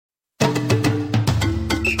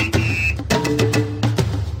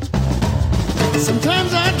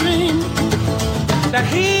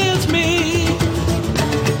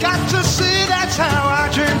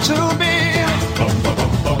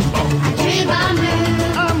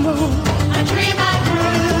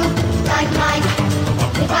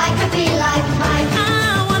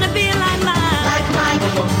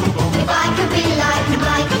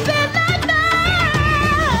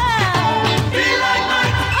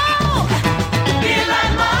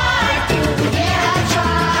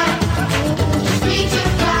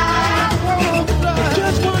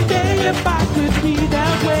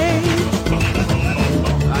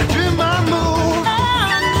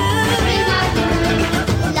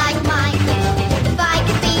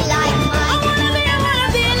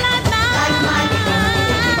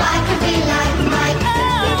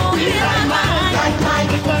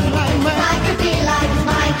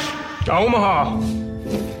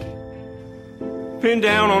pinned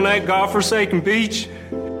down on that godforsaken beach,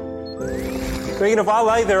 thinking if I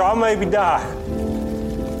lay there, I'll maybe die.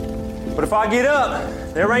 But if I get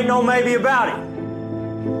up, there ain't no maybe about it.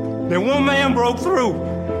 Then one man broke through.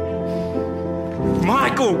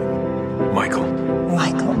 Michael.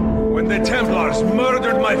 When the Templars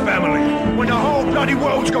murdered my family. When the whole bloody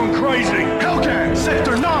world's gone crazy. Hellcat,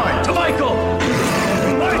 Sector 9. To Michael!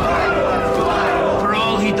 For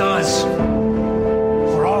all he does.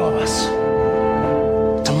 For all of us.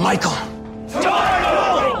 To Michael.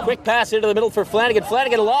 Quick pass into the middle for Flanagan.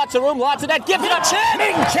 Flanagan, lots of room, lots of net. Give it a chance.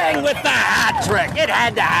 Ming Chang with the hat trick. It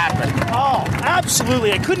had to happen. Oh,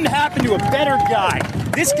 absolutely. It couldn't happen to a better guy.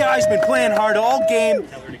 This guy's been playing hard all game.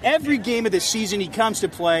 Every game of the season he comes to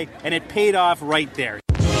play, and it paid off right there.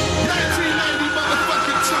 1990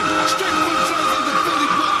 motherfucking truck. Straight from Jersey to Philly,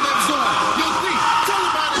 Bucknets on. Yo, D, tell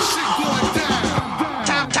about this shit going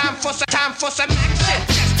down. Time for some action. Just time for some action.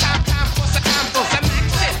 Just time for some action.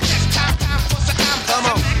 Just time for some action. Just time for some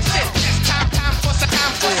action. Just time for some action.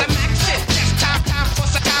 Just time for some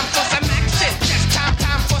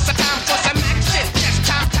action. Just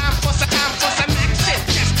time for some action.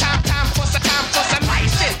 Just time for some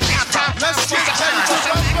action. Let's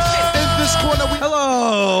get in this corner.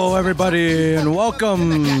 Hello, everybody, and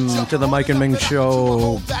welcome to the Mike and Ming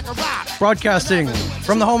Show. Broadcasting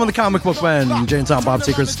from the home of the comic book man, Jane Silent Bob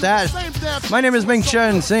Secret Stash. My name is Ming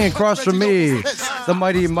Chen, sitting across from me, the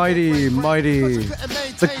mighty,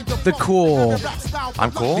 the cool.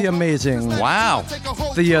 I'm cool? The amazing. Wow.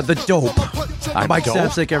 The dope. I'm Mike dope?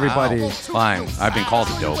 Sapsik, everybody. Wow. Fine. I've been called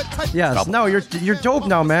a dope. Yes. Double. No, you're dope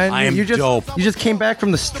now, man. I am you just, dope. You just came back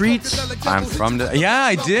from the streets. I'm from the... Yeah,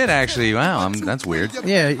 I did, actually. Wow, that's weird.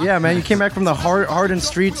 Yeah, man. You came back from the hardened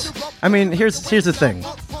streets. I mean, here's the thing.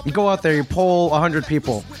 You go out there, you poll 100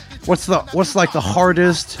 people. What's like the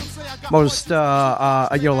hardest, most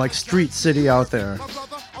like street city out there?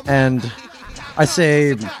 And I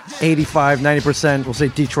say 85-90% will say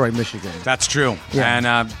Detroit, Michigan. That's true. Yeah.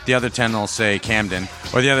 And the other 10 will say Camden.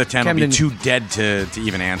 Or the other 10 will be too dead to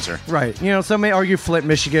even answer. Right. You know, some may argue Flint,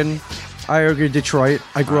 Michigan. I argue Detroit.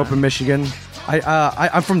 I grew up in Michigan.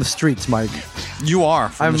 I'm from the streets, Mike. You are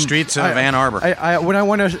from the streets of Ann Arbor. When I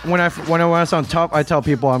want to on top, I tell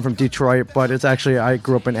people I'm from Detroit, but it's actually I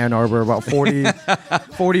grew up in Ann Arbor, about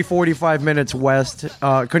 45 minutes west.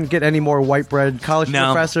 Couldn't get any more white bread. College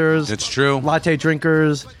professors. It's true. Latte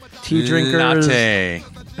drinkers, tea drinkers, latte,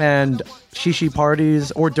 and shishi parties,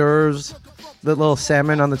 hors d'oeuvres, the little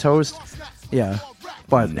salmon on the toast. Yeah.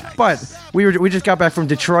 But nice. But we just got back from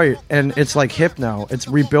Detroit, and it's like hip now. It's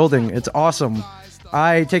rebuilding. It's awesome.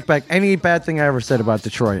 I take back any bad thing I ever said about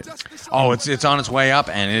Detroit. Oh, it's on its way up,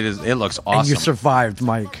 and it looks awesome. And you survived,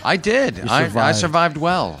 Mike. I did. I survived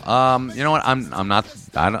well. You know what?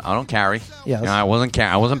 I don't carry. Yes. You know, I wasn't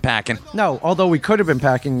packing. No, although we could have been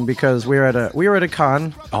packing because we were at a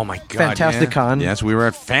con. Oh my god! Fantastic Con. Yes, we were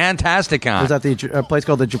at Fantastic Con. It was at a place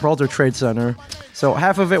called the Gibraltar Trade Center. So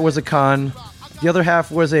half of it was a con. The other half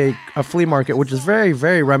was a flea market, which is very,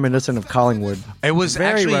 very reminiscent of Collingwood. It was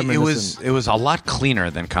very reminiscent. It was a lot cleaner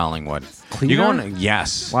than Collingwood. Cleaner? You're going,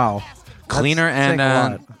 yes. Wow. Cleaner That's saying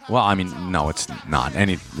a lot. well, I mean, no, it's not.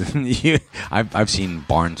 I've seen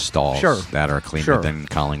barn stalls that are cleaner than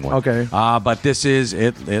Collingwood. Okay. But this is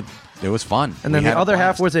it. It was fun. And then the other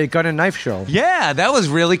half was a gun and knife show. Yeah, that was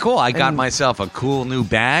really cool. I got myself a cool new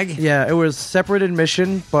bag. Yeah, it was separate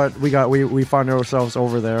admission, but we found ourselves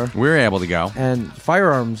over there. We were able to go. And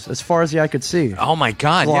firearms as far as the eye could see. Oh my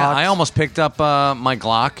god! Glocks. Yeah, I almost picked up my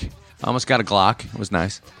Glock. I almost got a Glock. It was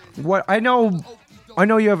nice. What I know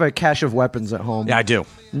you have a cache of weapons at home. Yeah, I do.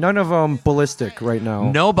 None of them ballistic right now.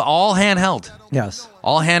 No, but all handheld. Yes.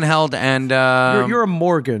 All handheld and... You're a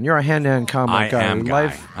Morgan. You're a hand-to-hand combat guy. I am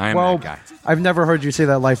that guy. I've never heard you say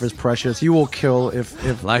that life is precious. You will kill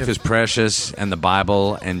if life is precious, and the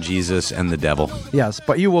Bible, and Jesus, and the devil. Yes,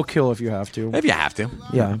 but you will kill if you have to. If you have to.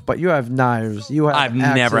 Yeah, but you have knives. You have I've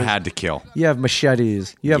axes. never had to kill. You have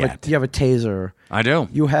machetes. You have a taser. I do.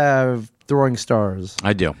 You have throwing stars.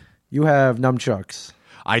 I do. You have nunchucks.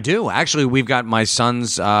 I do. Actually, we've got my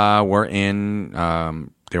sons were in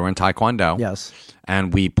they were in Taekwondo. Yes.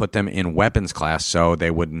 And we put them in weapons class so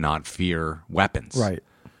they would not fear weapons. Right.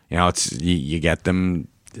 You know, it's you get them.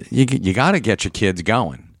 You got to get your kids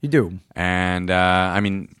going. You do. And I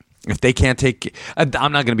mean, if they can't take, I'm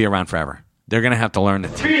not going to be around forever. They're going to have to learn to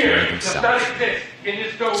take care of themselves.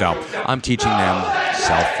 So I'm teaching them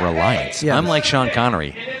self-reliance. Yes. I'm like Sean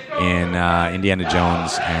Connery in Indiana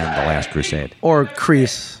Jones and the Last Crusade, or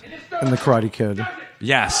Kreese in The Karate Kid.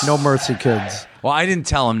 Yes. No mercy, kids. Well, I didn't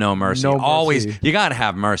tell him no mercy. No mercy. Always, you got to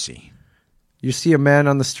have mercy. You see a man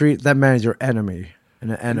on the street, that man is your enemy. And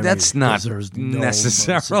the enemy That's not deserves no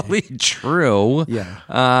necessarily mercy. true.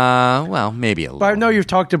 Yeah. Well, maybe a little. But I know you've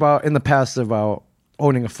talked about in the past about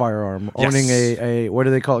owning a firearm, Yes. owning a what do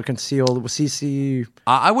they call it? Concealed CC.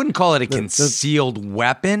 I wouldn't call it a concealed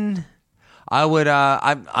weapon. I would.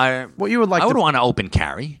 What you would like? I would to, want to open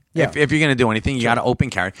carry. Yeah. If you're going to do anything, you got to open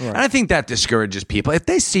carry. Right. And I think that discourages people. If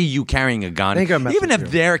they see you carrying a gun, They ain't gonna mess even with if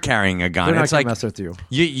you. they're carrying a gun, They're not it's gonna like mess with you.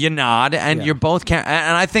 You nod, and Yeah. you're both.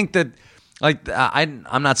 And I think that, like, I'm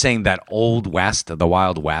not saying that Old West, the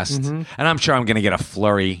Wild West, and I'm sure I'm going to get a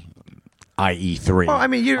flurry. IE3. Well, I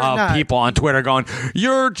mean, you're of not- people on Twitter going,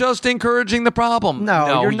 "You're just encouraging the problem."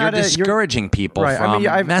 No, you're not. discouraging people Right, I from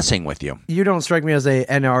mean, messing with you. You don't strike me as a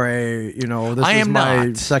NRA. This I is am my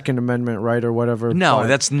not. Second Amendment right or whatever. No, but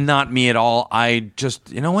that's not me at all. I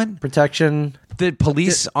just, you know what? protection. The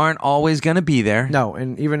police aren't always going to be there. No,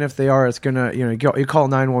 and even if they are, it's gonna. You call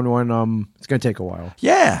 911. It's gonna take a while.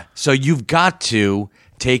 Yeah. So you've got to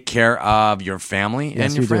take care of your family and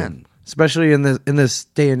Yes, your you do. friend. Especially in this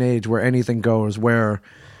day and age where anything goes. Where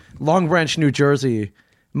Long Branch, New Jersey,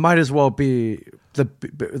 might as well be the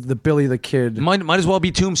Billy the Kid. Might as well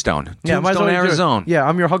be Tombstone. Yeah, might as Tombstone, well be- Arizona. Yeah,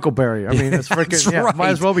 I'm your Huckleberry. I mean, it's freaking. That's Yeah, right. might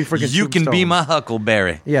as well be freaking. You can be Tombstone. my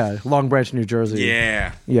Huckleberry. Yeah, Long Branch, New Jersey.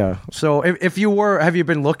 Yeah. Yeah. So if you were, have you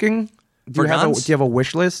been looking? For guns? Do you have a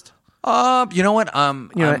wish list? You know what? I'm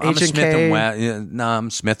a H&K? Smith and Wesson. No, I'm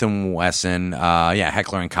Smith and Wesson.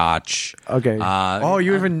 Heckler and Koch. Okay.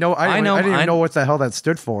 You even know? I didn't even know what the hell that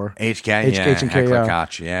stood for. HK. H&K, Heckler yeah.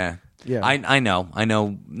 Koch. Yeah. Yeah. I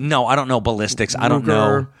know. No, I don't know ballistics. I don't know.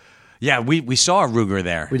 Ruger. Yeah, we saw a Ruger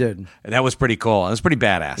there. We did. That was pretty cool. It was pretty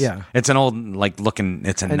badass. Yeah. It's an old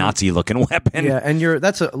it's a Nazi looking weapon. Yeah, and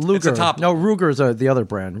that's a Luger. It's a top- No, Ruger's the other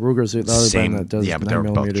brand. Ruger's the other Same. brand that does. Yeah, but 9 they're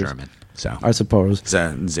both millimeters, German. So I suppose.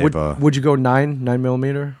 Zippo. Would you go 9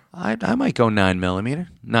 millimeter? I might go 9mm.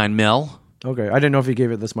 9 mil. Okay, I didn't know if you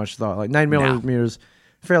gave it this much thought. Like 9 millimeters,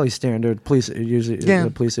 fairly standard. Police usually Yeah. the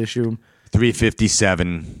police issue.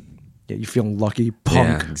 357. Yeah, you feeling lucky,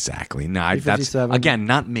 punk. Yeah, exactly. No, that's 357. again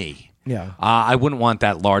not me. Yeah. I wouldn't want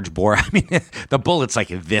that large bore. I mean, the bullet's like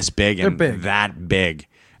this big and They're big. that big.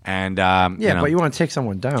 And Yeah, but you want to take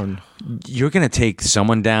someone down. you're going to take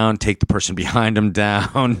someone down, take the person behind them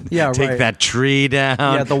down, Yeah, take right. that tree down,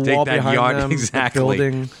 Yeah, the take wall that behind yard. them, the exactly.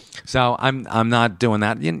 building. So I'm not doing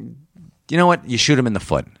that. You know what? You shoot him in the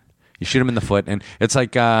foot. You shoot him in the foot, and it's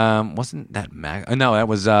like wasn't that no, that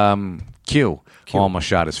was Q who almost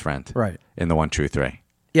shot his friend. Right. In the 1 2 3.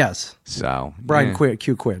 Yes. So Brian yeah.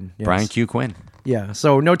 Q. Quinn. Yes. Brian Q. Quinn. Yeah,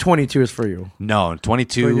 so no 22s for you. No,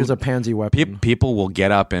 22. So use a pansy weapon. People will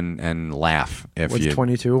get up and laugh if With you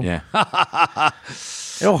 22? Yeah.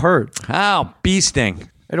 It'll hurt. Ow, bee sting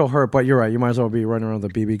It'll hurt, but you're right. You might as well be running around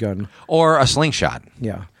with a BB gun. or a slingshot.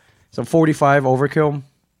 Yeah. So 45 overkill.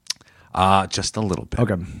 Just a little bit.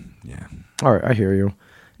 Okay. Yeah. All right, I hear you.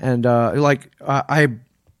 And I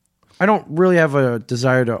don't really have a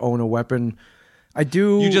desire to own a weapon. I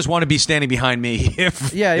do. You just want to be standing behind me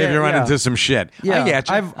if you run into some shit. Yeah, I get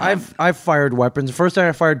you. I've fired weapons. The first time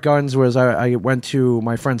I fired guns was I went to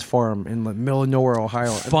my friend's farm in the middle of nowhere,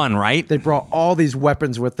 Ohio. Fun, right? They brought all these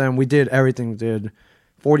weapons with them. We did everything. We did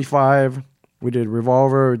 45. We did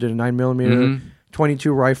revolver. We did a 9 millimeter,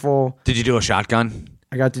 22 rifle. Did you do a shotgun?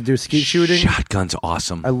 I got to do skeet shooting. Shotgun's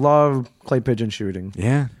awesome. I love clay pigeon shooting.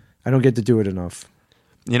 Yeah. I don't get to do it enough.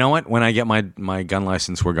 You know what? When I get my gun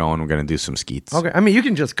license, we're going to do some skeets. Okay, I mean you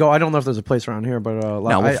can just go. I don't know if there's a place around here, but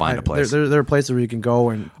we'll find a place. There are places where you can go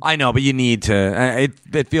and. I know, but you need to.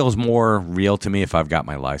 It feels more real to me if I've got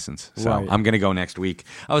my license. So Right. I'm going to go next week.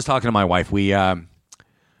 I was talking to my wife. We've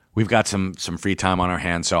got some free time on our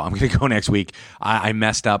hands, so I'm going to go next week. I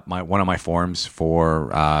messed up one of my forms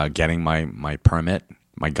for getting my permit,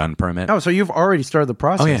 my gun permit. Oh, so you've already started the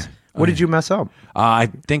process. Oh, yeah. What did you mess up? I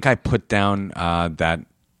think I put down that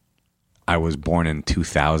I was born in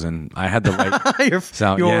 2000. I had the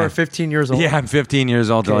right. You were 15 years old. Yeah, I'm 15 years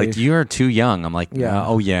old. They're Okay. like, you're too young. I'm like, Yeah.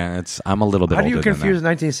 I'm a little bit How do older you than confuse that.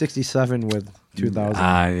 1967 with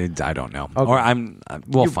 2000? I don't know. Okay. Or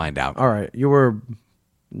we'll find out. All right, you were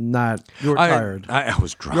tired. I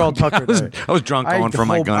was drunk. You're all tuckered. I was drunk going for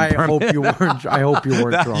my gun permit. I hope you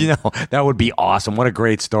weren't drunk. You know, that would be awesome. What a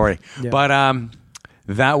great story. Yeah. But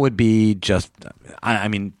that would be just. I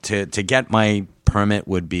mean, to get my permit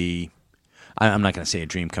would be. I'm not going to say a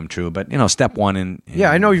dream come true, but step one in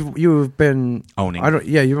Yeah, I know you've been owning.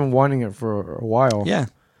 You've been wanting it for a while. Yeah,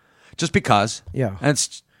 just because. Yeah. and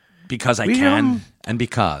it's because I We, can, and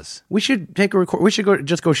because We should take a record. We should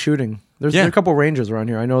go shooting. There are a couple ranges around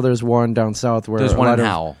here. I know there's one down south where there's a one lot in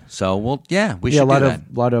of, Howell. So we Yeah, should a lot do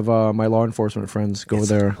of that. my law enforcement friends go It's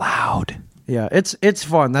there. loud. Yeah, it's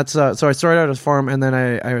fun. That's so I started out as farm, and then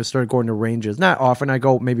I started going to ranges. Not often. I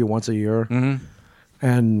go maybe once a year. Mm-hmm.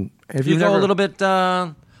 And if You you've go never, a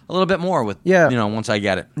little bit more with once I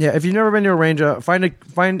get it. yeah, if you've never been to a range,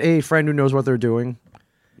 find a friend who knows what they're doing.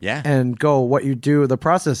 Yeah. And go. What you do, the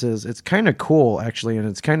process is, it's kind of cool actually, and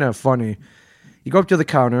it's kind of funny. You go up to the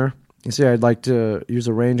counter. You say, I'd like to use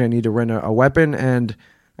a range. I need to rent a weapon, and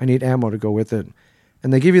I need ammo to go with it.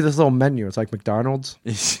 And they give you this little menu. It's like McDonald's.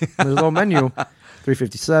 There's a little menu,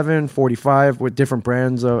 $3.57, $45 with different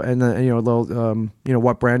brands, and then little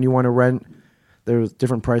what brand you want to rent. There's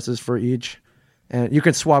different prices for each, and you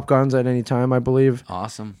can swap guns at any time, I believe.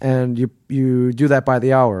 Awesome. And you do that by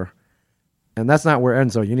the hour. And that's not where it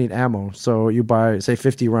ends, though. You need ammo. So you buy, say,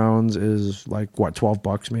 50 rounds is like, what,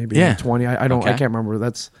 $12 maybe? Yeah. 20. I can't remember.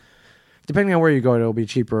 That's, depending on where you go, it'll be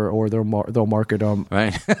cheaper, or they'll mark it up.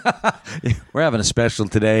 Right. We're having a special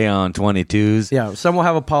today on 22s. Yeah. Some will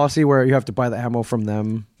have a policy where you have to buy the ammo from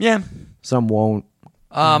them. Yeah. Some won't.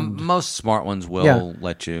 Most smart ones will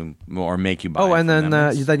let you or make you buy. Oh, and from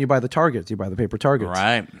then them. you buy the targets. You buy the paper targets.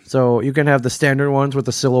 Right. So you can have the standard ones with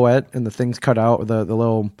the silhouette and the things cut out, the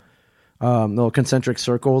little concentric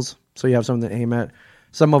circles. So you have something to aim at.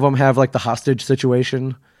 Some of them have like the hostage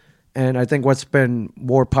situation. And I think what's been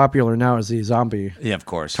more popular now is the zombie of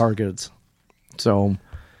course. targets. So,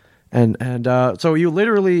 so you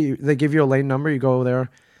literally, they give you a lane number, you go there,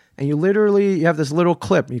 and you have this little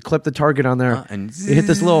clip. You clip the target on there, and you hit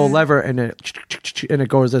this little lever, and it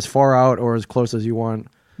goes as far out or as close as you want.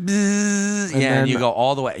 And you go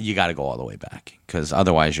all the way. You got to go all the way back, because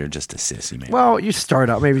otherwise you're just a sissy, man. Well, you start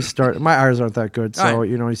out. My eyes aren't that good, so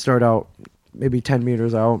you start out maybe 10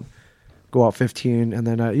 meters out. Go out 15, and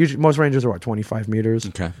then usually most ranges are 25 meters.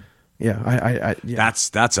 Okay. Yeah, That's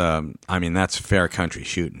fair country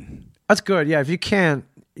shooting. That's good. Yeah, if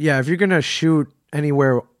you're gonna shoot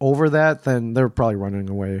anywhere over that, then they're probably running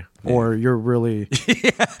away, or you're really,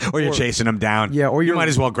 or you're chasing them down. Yeah, or you might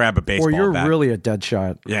as well grab a baseball or you're bat. really a dead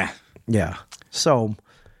shot. Yeah. Yeah. So,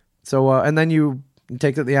 and then you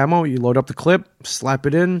take the ammo, you load up the clip, slap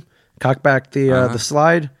it in, cock back the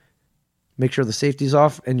slide. Make sure the safety's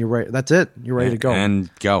off, and you're right. That's it. You're ready to go. And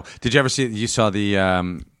go. Did you ever see? You saw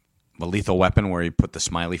the Lethal Weapon where he put the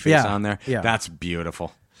smiley face on there? Yeah. That's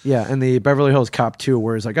beautiful. Yeah, and the Beverly Hills Cop 2,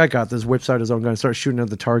 where he's like, I got this, whips out his own gun, starts shooting at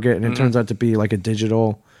the target, and it turns out to be like a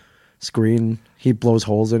digital screen. He blows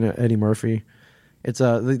holes in it, Eddie Murphy. It's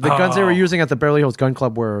the guns they were using at the Beverly Hills Gun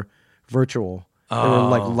Club were virtual. They were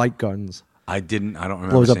like light guns. I don't remember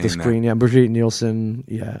blows up the seeing screen. that. Yeah, Brigitte Nielsen.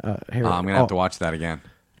 Yeah. I'm going to have to watch that again.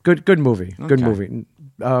 Good movie. Good movie.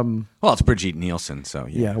 Well, it's Brigitte Nielsen, so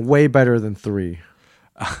yeah, way better than 3.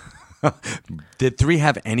 Did 3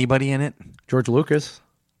 have anybody in it? George Lucas.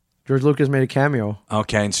 George Lucas made a cameo.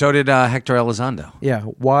 Okay, and so did Hector Elizondo. Yeah,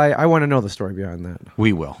 why? I want to know the story behind that.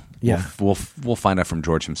 We will. Yeah, we'll find out from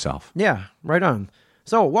George himself. Yeah, right on.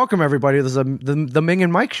 So, welcome everybody. This is the Ming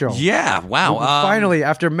and Mike Show. Yeah, wow. Finally,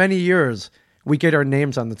 after many years, we get our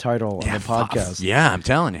names on the title of the podcast. Yeah, I'm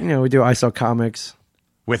telling you. We do I Sell Comics.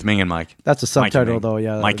 With Ming and Mike. That's a subtitle, though,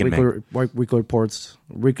 yeah. Mike and Ming. Weekly reports,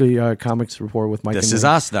 weekly comics report with Mike and Ming. This is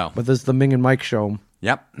us, though. But this is the Ming and Mike Show.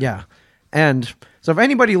 Yep. Yeah. And so if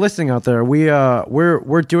anybody listening out there,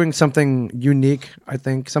 we're doing something unique, I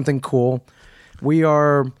think, something cool.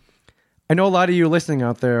 I know a lot of you listening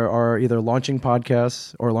out there are either launching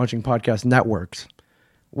podcasts or launching podcast networks.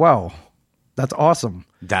 Wow. That's awesome.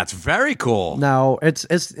 That's very cool. Now,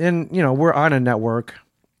 we're on a network.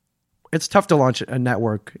 It's tough to launch a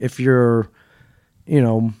network if you're,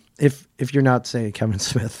 if you're not, say, Kevin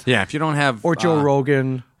Smith. Yeah, if you don't have... Or Joe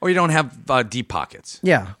Rogan. Or you don't have deep pockets.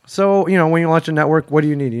 Yeah. So, when you launch a network, what do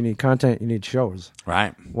you need? You need content, you need shows.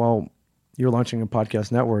 Right. Well, you're launching a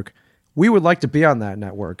podcast network. We would like to be on that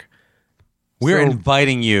network. We're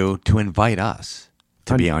inviting you to invite us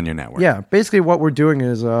to be on your network. Yeah. Basically, what we're doing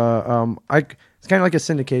is it's kind of like a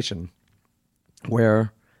syndication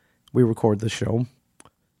where we record the show.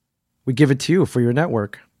 We give it to you for your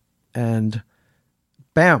network, and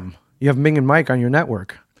bam, you have Ming and Mike on your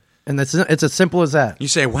network, and it's as simple as that. You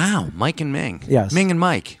say, "Wow, Mike and Ming." Yes, Ming and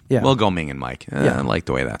Mike. Yeah, we'll go Ming and Mike. I like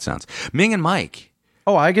the way that sounds. Ming and Mike.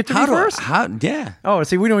 Oh, I get to be first? Yeah. Oh,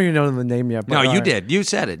 see, we don't even know the name yet. But no, you did. You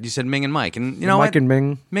said it. You said Ming and Mike, and you know Mike and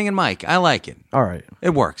Ming. Ming and Mike. I like it. All right,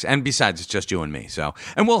 it works. And besides, it's just you and me. So,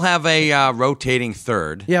 and we'll have a rotating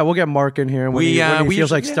third. Yeah, we'll get Mark in here when he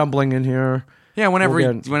feels like stumbling in here. Yeah, whenever he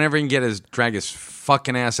can drag his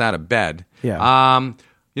fucking ass out of bed. Yeah.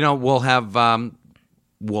 We'll have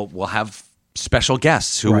we'll have special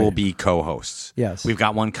guests who will be co-hosts. Yes. We've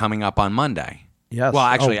got one coming up on Monday. Yes. Well,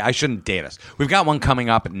 actually, I shouldn't date us. We've got one coming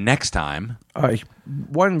up next time.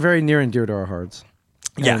 One very near and dear to our hearts.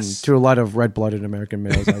 Yes. And to a lot of red-blooded American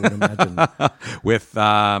males, I would imagine. With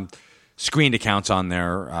screened accounts on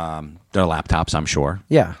their laptops, I'm sure.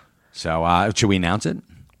 Yeah. So should we announce it?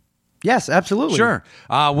 Yes, absolutely. Sure.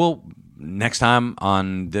 Well, next time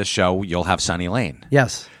on this show, you'll have Sunny Lane.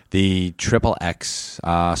 Yes. The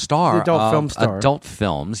XXX star The adult of film star. adult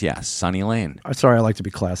films. Yes, Sunny Lane. Sorry, I like to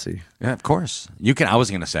be classy. Yeah, of course. You can. I was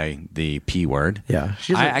going to say the P word. Yeah.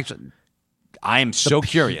 I am so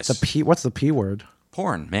curious. What's the P word?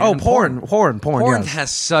 Porn, man. Oh, porn. Porn, Porn yes.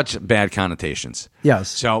 has such bad connotations. Yes.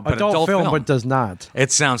 So, but adult film, but does not.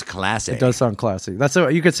 It sounds classic. It does sound classy.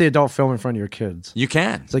 You could say adult film in front of your kids. You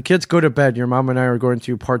can. It's like, kids, go to bed. Your mom and I are going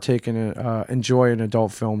to partake in enjoy an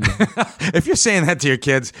adult film. If you're saying that to your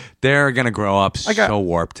kids, they're going to grow up so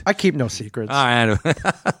warped. I keep no secrets. I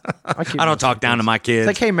don't talk down to my kids.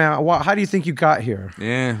 It's like, hey, man, how do you think you got here?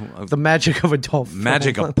 Yeah. The magic of adult film.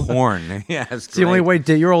 Magic of porn. Yeah, it's the only way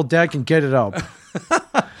your old dad can get it up.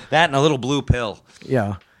 That and a little blue pill.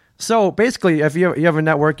 Yeah. So basically, if you have a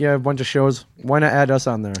network, you have a bunch of shows, why not add us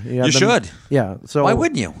on there? You should. Yeah. So why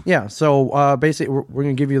wouldn't you? Yeah. So basically, we're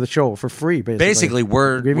going to give you the show for free. Basically,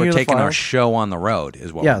 we're taking our show on the road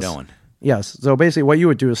is what we're doing. Yes. So basically, what you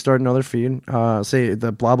would do is start another feed. Say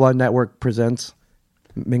the Blah Blah Network presents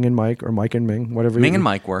Ming and Mike, or Mike and Ming, whatever. Ming and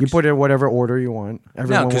Mike works. You put it in whatever order you want.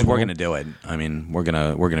 No, because we're going to do it. I mean, we're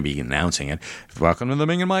gonna be announcing it. Welcome to the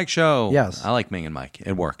Ming and Mike show. Yes, I like Ming and Mike.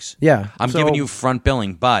 It works. Yeah, I'm giving you front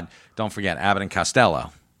billing, but don't forget Abbott and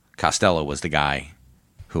Costello. Costello was the guy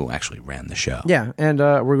who actually ran the show. Yeah, and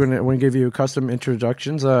we're gonna give you custom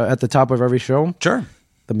introductions at the top of every show. Sure.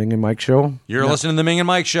 The Ming and Mike Show. You're listening to the Ming and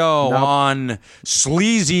Mike Show on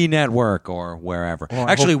Sleazy Network or wherever.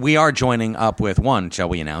 Actually, we are joining up with one. Shall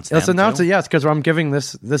we announce that? Let's announce it, yes, because I'm giving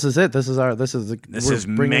this. This is it. This is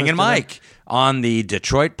Ming and Mike on the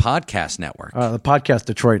Detroit Podcast Network. The Podcast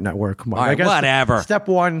Detroit Network. All right, whatever. Step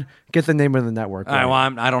one, get the name of the network. All right,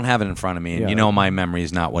 well, I don't have it in front of me, and you know my memory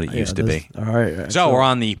is not what it used to be. All right. So we're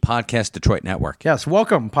on the Podcast Detroit Network. Yes,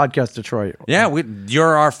 welcome, Podcast Detroit. Yeah,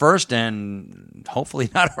 you're our first and hopefully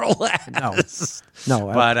not our last. No.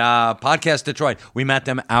 But Podcast Detroit, we met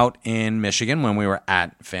them out in Michigan when we were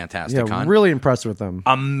at Fantasticon. Yeah, really impressed with them.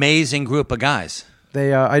 Amazing group of guys.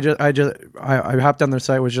 They, I hopped on their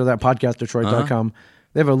site, which is at podcastdetroit.com.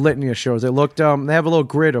 They have a litany of shows. They have a little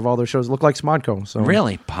grid of all their shows. It look like Smodco. So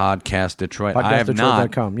really, Podcast Detroit. I have not.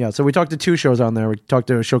 Podcastdetroit.com. Yeah. So we talked to 2 shows on there. We talked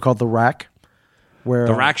to a show called The Rack, where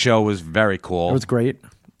The Rack show was very cool. It was great.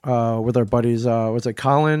 With our buddies, was it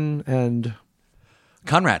Colin and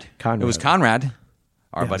Conrad? It was Conrad,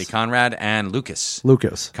 our buddy Conrad, and Lucas.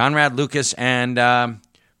 Conrad, Lucas, and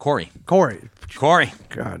Corey.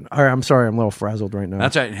 God, all right, I'm sorry, I'm a little frazzled right now.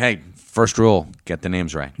 That's right. Hey, first rule: get the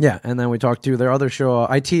names right. Yeah, and then we talked to their other show,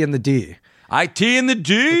 IT and the D. IT and the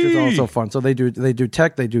D, which is also fun. So they do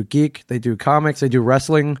tech, they do geek, they do comics, they do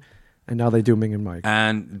wrestling, and now they do Ming and Mike.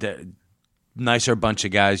 And the nicer bunch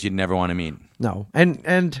of guys you'd never want to meet. No,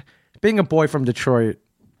 and being a boy from Detroit,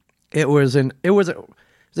 it was a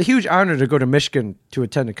huge honor to go to Michigan to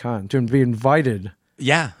attend a con, to be invited.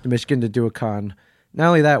 Yeah, to Michigan to do a con. Not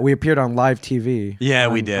only that, we appeared on live TV. Yeah,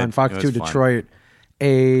 we did. On Fox 2 Detroit,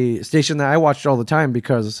 a station that I watched all the time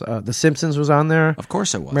because The Simpsons was on there. Of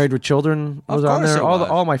course it was. Married with Children was on there.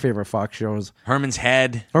 All my favorite Fox shows. Herman's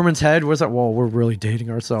Head was that? Well, we're really dating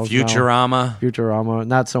ourselves. Futurama,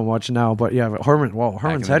 not so much now, but yeah,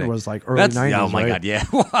 Herman's Head was like early 90s. Oh my God, yeah,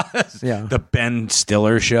 it was. Yeah. The Ben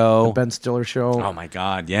Stiller show. Oh my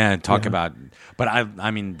God, yeah. Talk about. But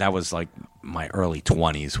I mean, that was like my early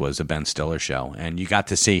 20s was a Ben Stiller show, and you got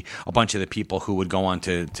to see a bunch of the people who would go on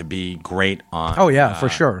to be great on. Oh yeah, for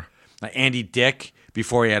sure. Andy Dick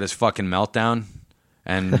before he had his fucking meltdown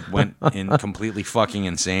and went in completely fucking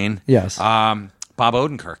insane. Yes. Bob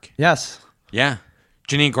Odenkirk. Yes. Yeah.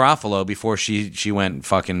 Janine Garofalo before she went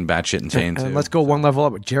fucking batshit insane too. And let's go one level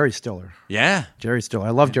up with Jerry Stiller. Yeah. Jerry Stiller. I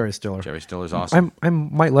love Jerry Stiller. Jerry Stiller's awesome. I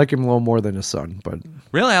might like him a little more than his son, but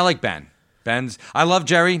really, I like Ben. I love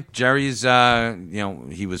Jerry. Jerry's,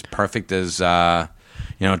 he was perfect as,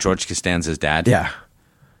 George Costanza's dad. Yeah.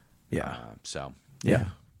 Yeah.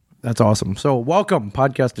 That's awesome. So welcome,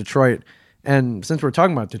 Podcast Detroit. And since we're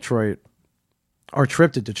talking about Detroit, our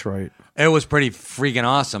trip to Detroit. It was pretty freaking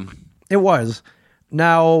awesome. It was.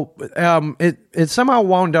 Now, it somehow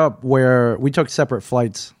wound up where we took separate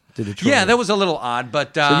flights to Detroit. Yeah, that was a little odd,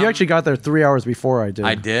 but... so you actually got there 3 hours before I did.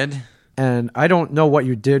 I did. And I don't know what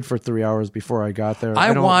you did for 3 hours before I got there.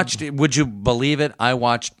 I watched, would you believe it? I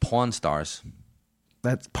watched Pawn Stars.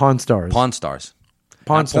 That's Pawn Stars. Pawn Stars.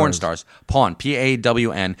 Pawn Not Porn Stars. Stars. Pawn.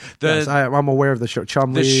 P-A-W-N. Yes, I'm aware of the show.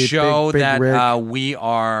 Chumley, The show Big that Rick. we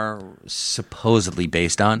are supposedly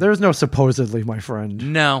based on. There's no supposedly, my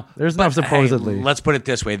friend. No. There's no But, hey, supposedly. let's put it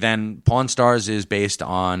this way. Then Pawn Stars is based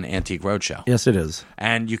on Antique Roadshow. Yes, it is.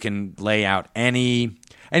 And you can lay out any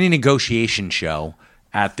negotiation show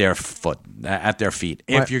at their feet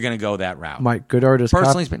if you're going to go that route. Mike, good artist.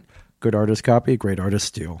 Personally, it's been good artist copy, great artist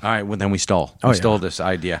steal. all right. Well, then we stole. Oh, We yeah. stole this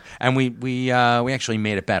idea, and we actually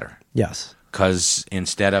made it better. Yes. Because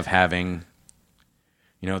instead of having,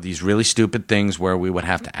 these really stupid things where we would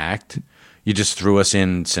have to act, you just threw us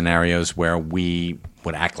in scenarios where we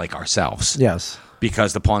would act like ourselves. Yes.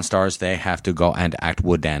 Because the Pawn Stars, they have to go and act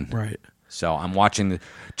wooden. Right. So I'm watching the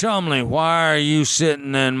Chumley, why are you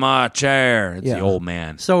sitting in my chair? It's Yeah. the old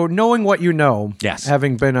man. So knowing what you know, Yes.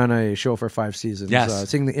 having been on a show for 5 seasons, Yes.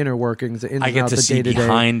 seeing the inner workings, the ins I and get outs, to the see day-to-day.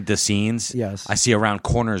 behind the scenes. Yes. I see around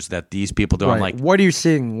corners that these people do. Right. I'm like, what are you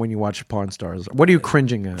seeing when you watch Pawn Stars? What are you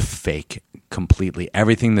cringing at? fake completely.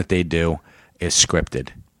 Everything that they do is scripted.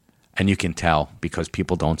 And you can tell because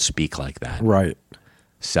people don't speak like that. Right.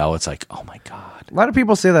 So it's like, oh my God. A lot of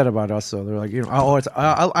people say that about us, though. They're like, it's. Well,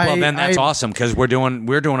 then that's awesome because we're doing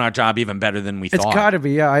our job even better than we It's thought. got to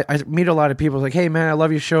be, yeah. I meet a lot of people like, hey, man, I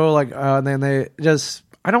love your show. Like, and then they just,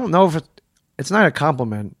 I don't know if it's not a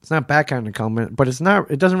compliment. It's not backhanded of compliment, but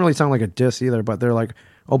it doesn't really sound like a diss either. But they're like,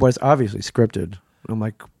 oh, but it's obviously scripted. And I'm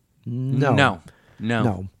like, no. No,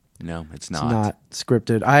 It's it's not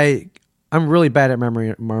scripted. I'm really bad at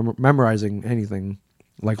memorizing anything,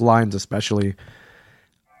 like lines especially.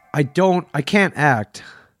 I can't act.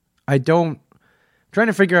 I'm trying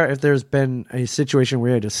to figure out if there's been a situation where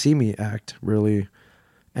you had to see me act, really,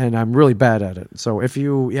 and I'm really bad at it. So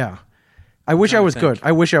I wish I was good.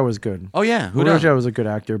 I wish I was good. Oh yeah, I wish I was a good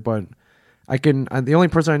actor, but the only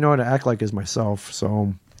person I know how to act like is myself.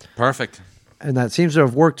 So Perfect. and that seems to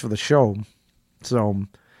have worked for the show.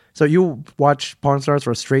 So you watched Pawn Stars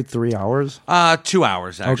for a straight 3 hours? 2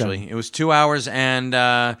 hours actually. Okay. It was 2 hours, and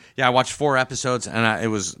I watched 4 episodes, and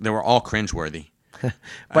they were all cringeworthy. And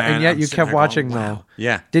yet I'm you sitting kept there watching going, wow. though.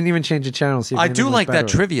 Yeah. Didn't even change the channel. See if I anything do was like that better.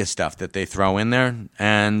 trivia stuff that they throw in there,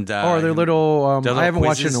 and Their little. their I haven't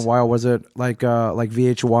watched it quizzes. in a while. Was it like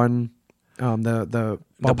VH1? The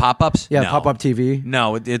pop-ups? Yeah, No. pop-up TV.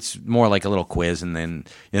 No, it's more like a little quiz, and then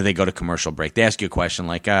they go to commercial break. They ask you a question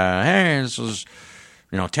like, "Hey, this was,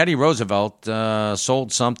 Teddy Roosevelt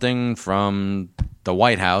sold something from the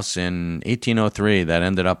White House in 1803 that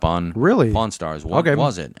ended up on Really? Pawn Stars. What Okay.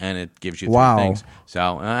 was it?" And it gives you 3 Wow. things.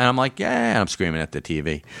 So, and I'm like, yeah, I'm screaming at the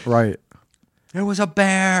TV. Right. It was a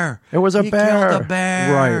bear. It was a He bear. killed a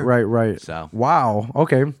bear. Right. So. Wow.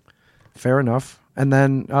 Okay. Fair enough. And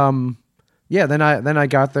then then I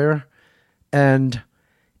got there, and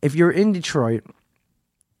if you're in Detroit,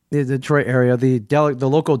 the Detroit area, the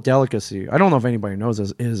local delicacy, I don't know if anybody knows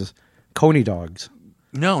this, is Coney dogs.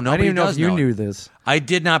 No, I nobody didn't even know does if you know it. knew this. I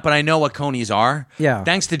did not, but I know what conies are. Yeah.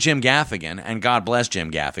 Thanks to Jim Gaffigan, and God bless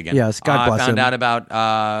Jim Gaffigan. Yes, God bless I found him. out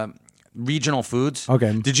about regional foods.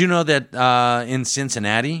 Okay. Did you know that in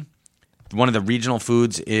Cincinnati, one of the regional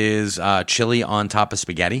foods is chili on top of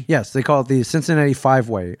spaghetti? Yes, they call it the Cincinnati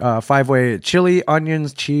five-way. Five-way: chili,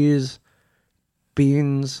 onions, cheese,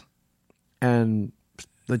 beans, and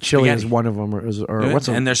the chili is Spaghetti. one of them. Or what's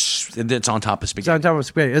and it's on top of It's spaghetti. on top of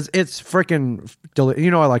spaghetti. It's freaking delicious.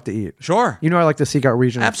 You know I like to eat. Sure. You know I like to seek out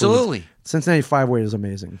regional Absolutely. foods. Cincinnati five-way is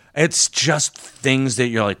amazing. It's just things that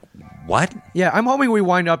you're like, what? Yeah, I'm hoping we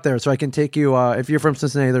wind up there so I can take you. If you're from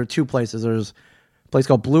Cincinnati, there are 2 places. There's a place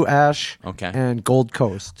called Blue Ash and Gold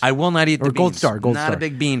Coast. I will not eat the or Gold beans. Star. Gold not Star. a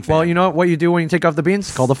big bean fan. Well, you know what you do when you take off the beans?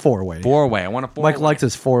 It's called a 4-way. 4-way. I want a 4-way. Mike likes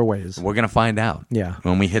his 4-ways. We're going to find out. Yeah.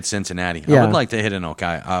 When we hit Cincinnati. Yeah. I would like to hit an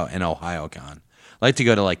Ohio con. I'd like to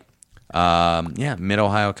go to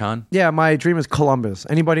Mid-Ohio con. Yeah, my dream is Columbus.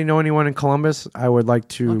 Anybody know anyone in Columbus? I would like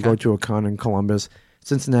to go to a con in Columbus.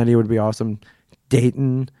 Cincinnati would be awesome.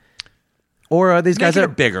 Dayton. Or these guys Make it a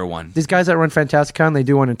that bigger one. These guys that run Fantastic Con, they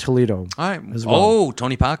do one in Toledo. All right. As well. Oh,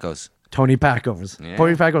 Tony Paco's. Tony Paco's. Yeah.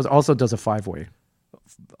 Tony Paco's also does a 5-way.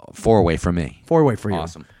 4-way for me. 4-way for you.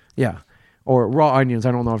 Awesome. Yeah. Or raw onions.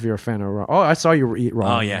 I don't know if you're a fan of raw. Oh, I saw you eat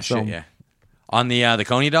raw. Oh, yeah, onions, so- shit, yeah. On the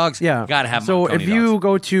Coney dogs? Yeah. Gotta have So Coney if you dogs.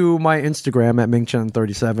 go to my Instagram at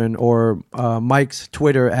Mingchen37 or Mike's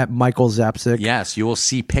Twitter at Michael Zapsik, Yes, you will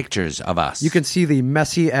see pictures of us. you can see the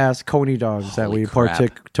messy ass Coney dogs that Holy we crap.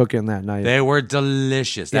 partook in that night. They were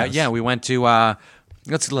delicious. Yes. Yeah, we went to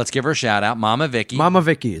let's give her a shout out. Mama Vicky. Mama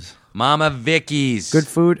Vicky's. Mama Vicky's. Good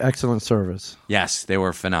food, excellent service. Yes, they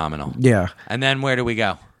were phenomenal. Yeah. And then where do we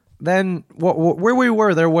go? Then where we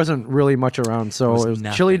were, there wasn't really much around. So it was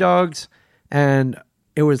nothing. chili dogs and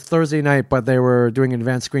it was Thursday night, but they were doing an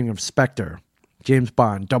advanced screening of Spectre, James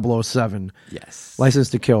Bond 007. Yes. License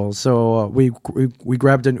to Kill. So we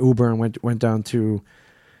grabbed an Uber and went down to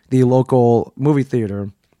the local movie theater.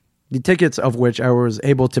 The tickets of which I was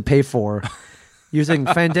able to pay for using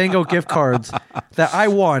Fandango gift cards that I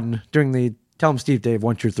won during the Tell 'em Steve Dave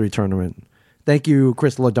 1, 2, 3 tournament. Thank you,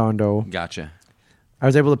 Chris Lodondo. Gotcha. I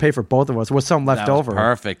was able to pay for both of us with some left That was over.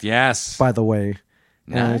 perfect. Yes. By the way.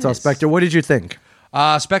 And it's all Nice. Spectre. What did you think?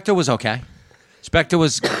 Spectre was okay. Spectre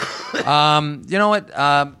was, you know what?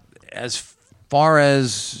 As far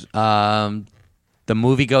as the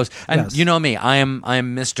movie goes, and Yes. you know me, I am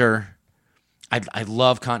Mr. I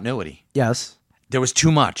love continuity. Yes. There was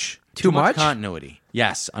too much. Too much? continuity.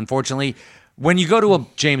 Yes, unfortunately, when you go to a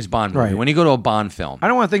James Bond movie, Right. when you go to a Bond film, I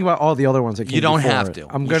don't want to think about all the other ones that came You don't before have it. to.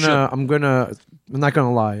 I'm You not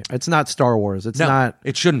gonna lie. It's not Star Wars. It's no, not.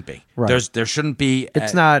 it shouldn't be. Right. There shouldn't be.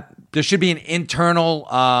 It's not. There should be an internal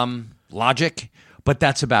logic, but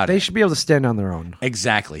that's about They it. should be able to stand on their own.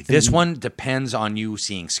 Exactly. This one depends on you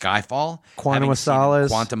seeing Skyfall, Quantum having of seen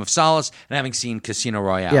Solace. Quantum of Solace, and having seen Casino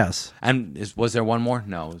Royale. Yes. And was there one more?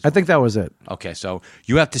 No. I think that was it. Okay, so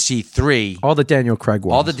you have to see 3, All the Daniel Craig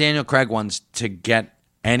ones. all the Daniel Craig ones, to get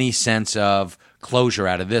any sense of closure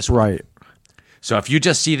out of this one. Right. So if you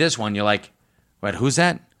just see this one, you're like, wait, who's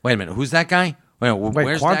that? Wait a minute, who's that guy? Wait,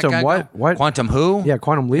 where's Quantum, that guy? what? go? What? Quantum who? Yeah,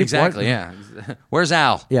 Quantum Leap, Exactly, what? yeah. Where's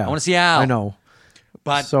Al? Yeah. I want to see Al. I know.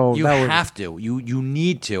 But So you that would- have to. You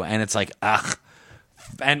need to. And it's like, ugh.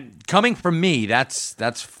 And coming from me, that's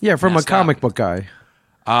Yeah, from a messed comic up. book guy.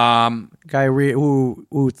 Guy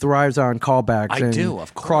who thrives on callbacks I and do,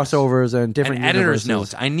 of course. crossovers and different And editor's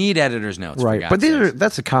universes. notes. I need editor's notes. for Right. God's But sakes.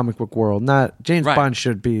 that's a comic book world, not James Right. Bond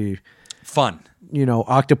should be, Fun.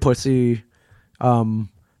 Octopussy.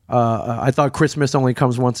 I thought Christmas only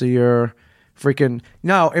comes once a year. Freaking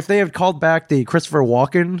now, if they had called back the Christopher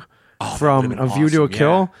Walken from would've A been View to a awesome,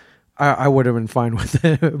 Kill, I would have been fine with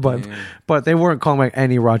it. But they weren't calling back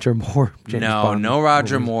any Roger Moore. James Bond No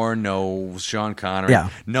Roger movies. Moore, no Sean Connery, Yeah.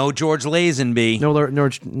 no George Lazenby.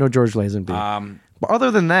 No George Lazenby. But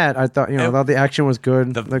other than that, I thought I thought the action was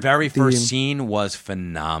good. The Like, very first scene was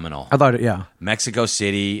phenomenal. I thought it. Yeah. Mexico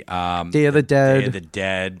City, Day of the Dead. Day of the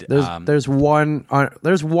Dead. There's one.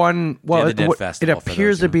 There's one. Well, Day of the Dead it Festival, for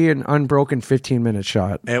appears those to be an unbroken 15-minute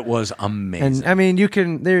shot. It was amazing. And I mean, you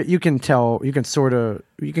can tell. You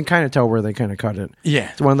can kind of tell where they kind of cut it.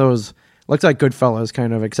 Yeah. It's one of those. Looks like Goodfellas,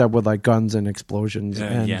 kind of, except with like guns and explosions.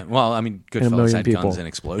 and, yeah. Well, I mean, a Goodfellas million had people. guns and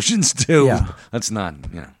explosions too. Yeah. That's not.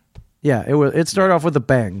 Yeah. It started off with a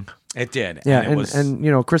bang. It did. Yeah, and it was,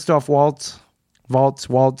 and Christoph Waltz,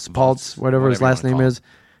 whatever his you last wanna name call is,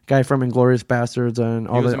 guy from Inglourious Bastards and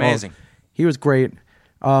all was that. amazing. He was great.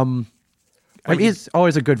 I mean, he's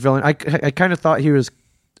always a good villain. I kind of thought he was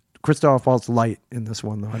Christoph Waltz light in this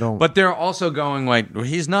one, though. I don't. But they're also going like,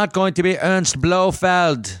 he's not going to be Ernst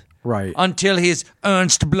Blofeld, Right. Until he's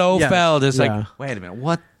Ernst Blofeld. Yes, It's yeah. like, wait a minute,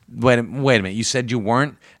 what? Wait a minute. You said you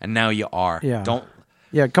weren't, and now you are. Yeah. Don't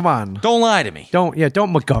Come on. don't lie to me. Don't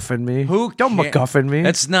MacGuffin me. Don't can't- MacGuffin me.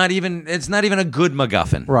 It's not even a good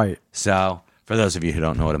MacGuffin. Right. So, for those of you who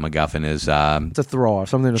don't know what a MacGuffin is, It's a throw off,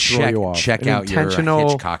 something to throw you off. check An out your intentional-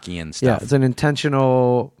 Hitchcockian Yeah, stuff. it's an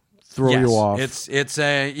intentional throw Yes, you off.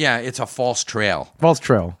 It's a false trail. false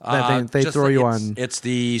trail. That they Just throw like you it's- on. It's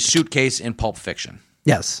the suitcase in Pulp Fiction,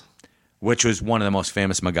 Yes. which was one of the most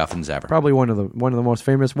famous MacGuffins ever. Probably one of the most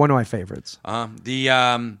famous, one of my favorites.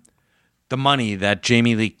 The money that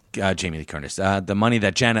Jamie Lee Curtis, the money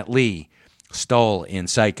that Janet Leigh stole in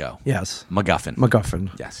Psycho. Yes. MacGuffin.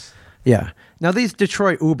 Yes. Yeah. Now these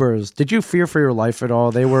Detroit Ubers, did you fear for your life at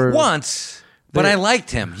all? They were Once, but I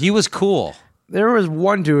liked him. He was cool. There was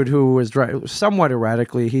one dude who was driving somewhat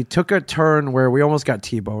erratically. He took a turn where we almost got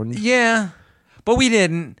T-boned. Yeah, but we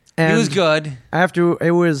didn't. He And was good. After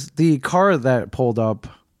it was the car that pulled up.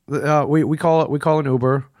 We call an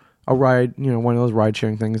Uber, a ride, one of those ride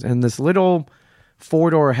sharing things, and this little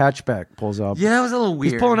 4-door hatchback pulls up. Yeah, that was a little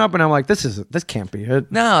weird. He's pulling up, and I'm like, this can't be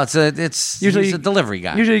it. No, he's a delivery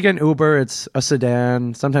guy. Usually, you get an Uber, it's a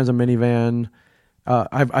sedan, sometimes a minivan.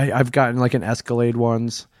 I've gotten like an Escalade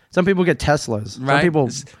once. Some people get Teslas. Some Right. people.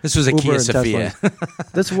 This was a Uber Kia and Sophia.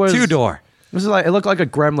 Teslas. This was 2-door. This is like, it looked like a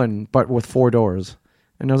Gremlin, but with 4 doors.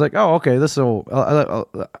 And I was like, oh, okay, this will.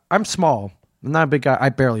 I'm small. I'm not a big guy. I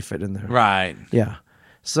barely fit in there. Right. Yeah.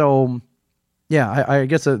 So, yeah, I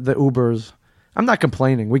guess the Ubers. I'm not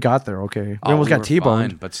complaining. We got there. Okay. We almost we got were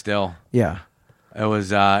T-boned. fine, but still, Yeah. it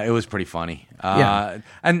was pretty funny. Yeah.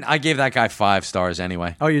 And I gave that guy 5 stars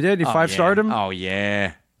anyway. Oh, you did? You 5-starred him? Oh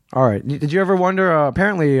yeah. All right. Did you ever wonder?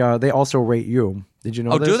 Apparently, they also rate you. Did you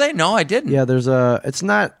know Oh, this? do they? No, I didn't. Yeah. It's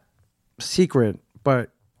not secret, but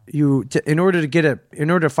in order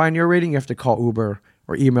to find your rating, you have to call Uber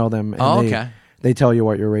or email them. And they tell you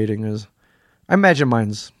what your rating is. I imagine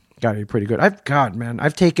mine's got to be pretty good.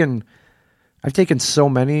 I've taken so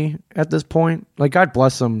many at this point. Like, God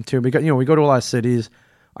bless them too, because we go to a lot of cities.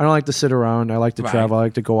 I don't like to sit around. I like to travel. I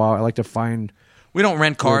like to go out. I like to find. We don't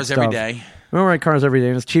rent cars every day. We don't rent cars every day,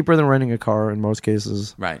 and it's cheaper than renting a car in most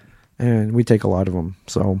cases. Right. And we take a lot of them.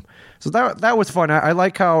 So that was fun. I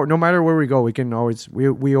like how no matter where we go, we can always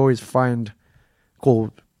we always find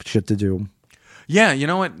cool shit to do. Yeah, you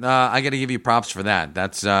know what? I got to give you props for that.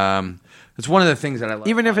 That's one of the things that I love.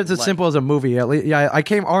 Even if it's as simple as a movie, at least. Yeah, I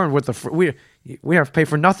came armed with we have to pay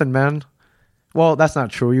for nothing, man. Well, that's not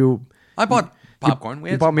true. I bought popcorn.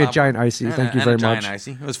 You bought me a giant icy. Thank you very much. Giant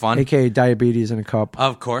icy. It was fun. AKA diabetes in a cup.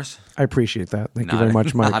 Of course. I appreciate that. Thank you very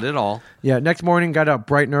much, Mike. Not at all. Yeah, next morning, got up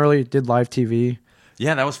bright and early, did live TV.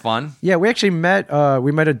 Yeah, that was fun. Yeah, we actually met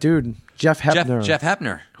a dude, Jeff Hepner. Jeff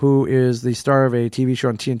Hepner. Who is the star of a TV show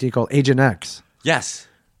on TNT called Agent X. Yes.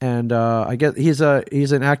 And I guess he's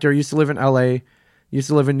an actor. Used to live in L.A., used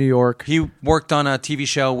to live in New York. He worked on a TV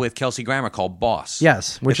show with Kelsey Grammer called Boss.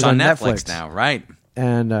 Yes, which is on Netflix now, right?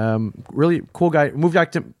 And really cool guy. Moved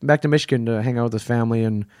back to Michigan to hang out with his family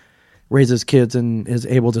and raise his kids, and is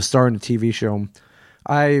able to star in a TV show.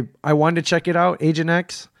 I wanted to check it out, Agent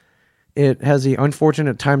X. It has the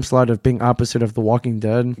unfortunate time slot of being opposite of The Walking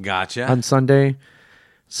Dead. Gotcha. On Sunday.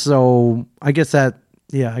 So I guess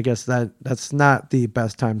that's not the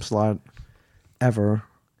best time slot ever.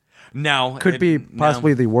 No. Could be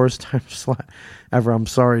possibly the worst time slot ever. I'm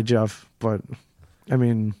sorry, Jeff, but I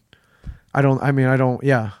don't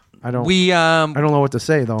know what to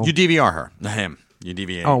say though. You DVR him. You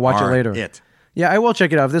DVR. Oh, watch it later. It. Yeah, I will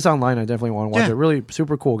check it out. If this is online, I definitely want to watch it. Really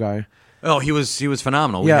super cool guy. Oh, he was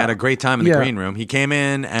phenomenal. We had a great time in the green room. He came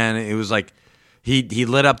in and it was like he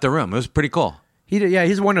lit up the room. It was pretty cool. He did, yeah,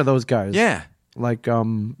 he's one of those guys. Yeah. Like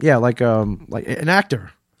an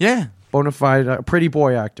actor. Yeah. Bona fide pretty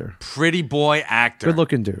boy actor. Pretty boy actor. Good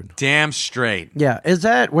looking dude. Damn straight. Yeah.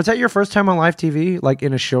 Was that your first time on live TV? Like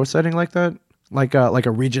in a show setting like that? Like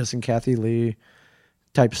a Regis and Kathy Lee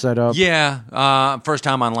type setup? Yeah. First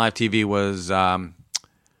time on live TV was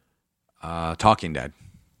Talking Dead.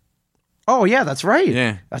 Oh, yeah, that's right.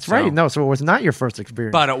 Yeah. That's right. No, so it was not your first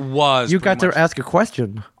experience. But it was. You got to ask a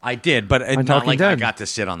question. I did, but it's not like I got to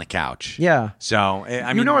sit on the couch. Yeah. So,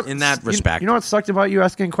 I mean, in that respect. You know what sucked about you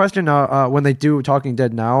asking a question? When they do Talking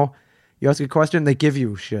Dead now, you ask a question, they give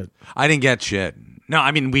you shit. I didn't get shit. No,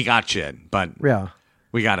 I mean, we got shit, but yeah.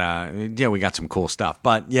 We got some cool stuff,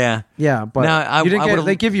 but yeah. Yeah, but now, you didn't get,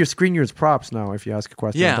 they give you screen use props now if you ask a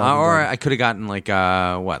question. Yeah, or I could have gotten like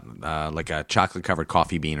a chocolate covered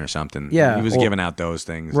coffee bean or something. Yeah, he was giving out those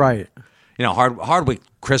things, right? Hardwick,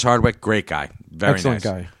 Chris Hardwick, great guy, very excellent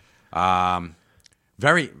nice guy.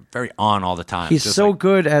 Very very on all the time. He's just so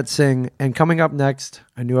good at saying. And coming up next,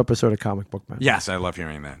 a new episode of Comic Book Man. Yes, I love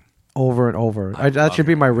hearing that over and over. That should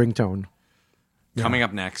be my ringtone. Coming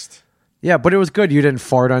up next. Yeah, but it was good. You didn't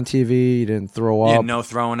fart on TV. You d't throw up. Yeah, no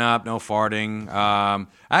throwing up, no farting.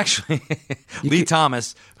 Actually, Lee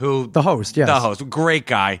Thomas, the host, great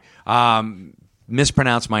guy,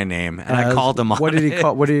 mispronounced my name, and I called him on What did he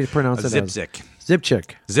call? What did he pronounce it as? Zipchick.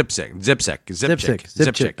 Zipchick.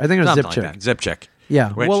 I think it was Zipchick. Like Zipchick.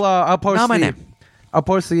 Yeah. Well, I'll post not my name. I'll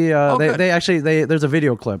post the. There's a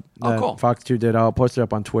video clip that cool. Fox 2 did. I'll post it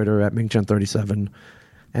up on Twitter at MingChen37,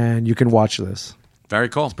 and you can watch this. Very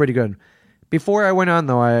cool. It's pretty good. Before I went on,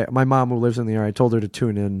 though, my mom, who lives in the area, I told her to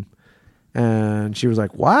tune in, and she was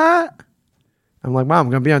like, "What?" I'm like, "Mom,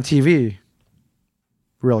 I'm going to be on TV."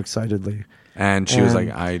 Real excitedly. And she was like,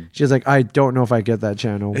 She was like, "I don't know if I get that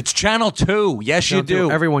channel." It's Channel 2. Yes, you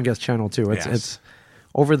do. Everyone gets Channel 2. It's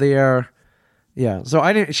over the air. Yeah. So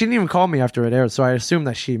she didn't even call me after it aired, so I assumed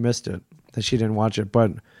that she missed it, that she didn't watch it.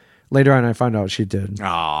 But later on, I found out she did.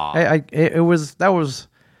 Aww.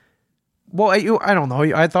 Well, I don't know.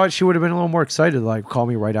 I thought she would have been a little more excited, like call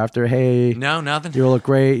me right after. Hey, no, nothing. You look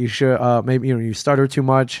great. You should maybe you stutter too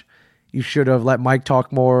much. You should have let Mike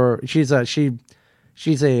talk more. She's an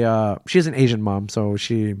Asian mom, so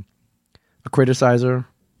she a criticizer,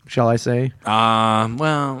 shall I say?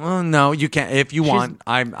 Well, no, you can't if you want.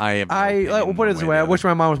 We'll put it this way. I wish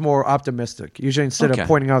my mom was more optimistic. Usually, instead of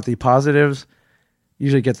pointing out the positives,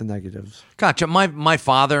 usually get the negatives. Gotcha. My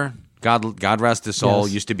father, God rest his soul,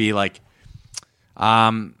 used to be like.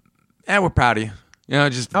 We're proud of you.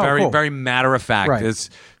 Just very, very matter of fact. Right.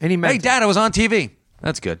 Hey, Dad, I was on TV.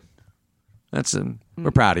 That's good.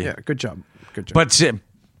 We're proud of you. Yeah, good job. But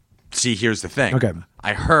see, here's the thing. Okay.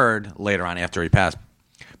 I heard later on after he passed,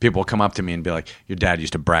 people will come up to me and be like, "Your dad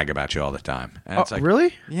used to brag about you all the time." And it's like,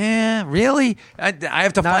 really? Yeah, really? I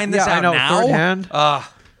have to find this yeah, I out know, now. third hand.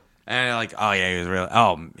 And they're like, "Oh yeah, he was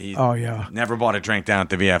really. Oh, yeah. never bought a drink down at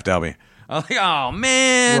the VFW." I'm like, "Oh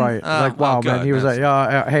man, Right. like, wow, well, man. good. He was That's-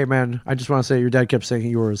 like, hey, man, I just want to say your dad kept saying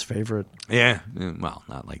you were his favorite. yeah, well,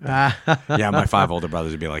 not like that. Yeah, my 5 older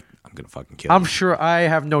brothers would be like, "I'm gonna fucking kill I'm you." sure I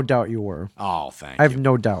have no doubt you were. Oh, thank I have you.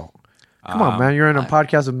 no doubt. Come on, man. You're in a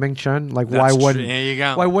podcast with Ming Chen. Like, why That's true. wouldn't? There you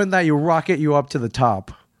go. Why wouldn't that you rocket you up to the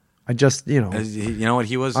top? I just, You know what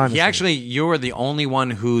he was? Honestly. He actually, you were the only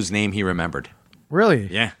one whose name he remembered. really?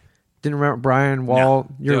 Yeah. Didn't remember Brian Wall,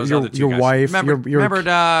 those other two your guys. wife, Remembered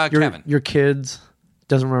Kevin. your kids.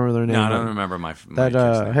 Doesn't remember their name. No, I but don't remember my that.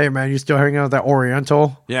 kids' name. Hey, man, you still hanging out with that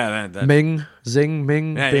Oriental? Yeah, that Ming,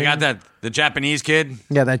 Ming. Yeah, Bing? you got that the Japanese kid.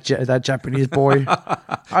 Yeah, that Japanese boy.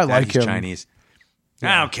 I like He's him. Chinese.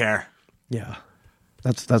 I don't care. Yeah,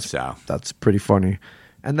 that's So. that's pretty funny.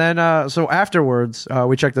 And then so afterwards,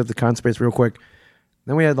 we checked out the con space real quick.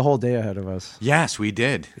 Then we had the whole day ahead of us. Yes, we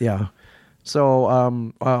did. Yeah.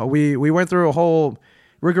 So we went through a whole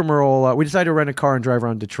rigmarole. We decided to rent a car and drive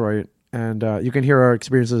around Detroit, and you can hear our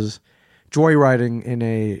experiences joyriding in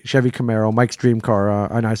a Chevy Camaro, Mike's dream car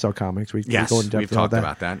on ISO Comics. We Yes, go in depth we've talked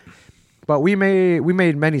about that. But we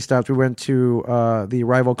made many stops. We went to the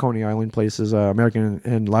rival Coney Island places, American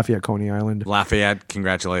and Lafayette Coney Island. Lafayette,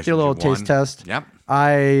 congratulations. Did a little you won. taste test. Yep.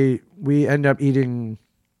 We end up eating.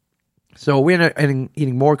 So we ended up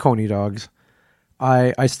eating more Coney dogs.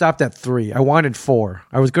 I stopped at 3. I wanted 4.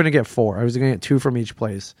 I was going to get 4. I was going to get 2 from each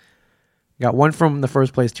place. Got 1 from the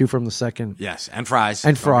first place, 2 from the second. Yes, and fries.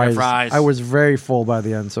 And Don't forget fries. I was very full by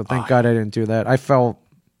the end, so thank God I didn't do that. I felt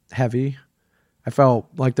heavy. I felt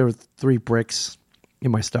like there were 3 bricks in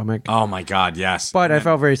my stomach. Oh my God, yes. But I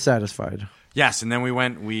felt very satisfied. Yes, and then we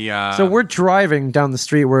went. So we're driving down the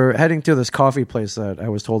street. We're heading to this coffee place that I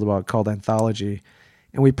was told about called Anthology,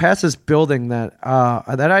 and we passed this building that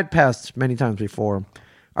I'd passed many times before.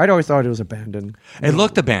 I'd always thought it was abandoned. It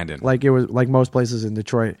looked abandoned. Like it was like most places in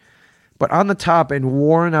Detroit. But on the top in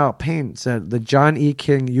worn out paint said the John E.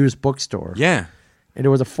 King Used Bookstore. Yeah. And it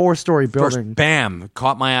was a 4-story building. First, bam,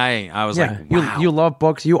 caught my eye. I was like, wow. You love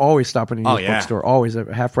books. You always stop in a used yeah. bookstore. Always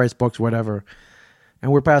half price books, whatever.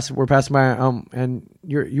 And we're passing by, and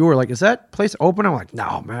you were like, "Is that place open?" I'm like,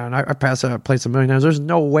 "No, man. I passed that place a million times. There's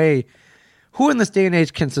no way. Who in this day and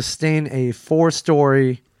age can sustain a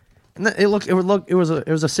 4-story?" And it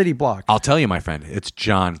was a city block. I'll tell you, my friend, it's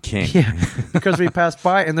John King. Yeah, because we passed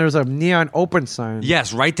by and there's a neon open sign.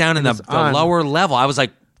 Yes, right down in the lower level. I was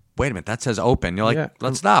like, wait a minute, that says open. You're like,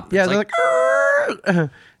 let's stop. Yeah, It's they're like, "Arr!"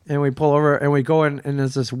 And we pull over and we go in, and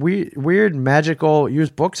there's this weird magical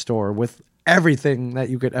used bookstore with everything that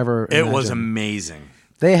you could ever it imagine. was amazing.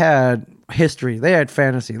 They had history, they had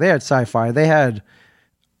fantasy, they had sci-fi, they had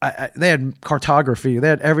cartography, they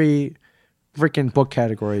had every freaking book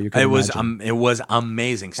category you could imagine. It was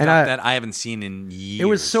amazing stuff that I haven't seen in years. It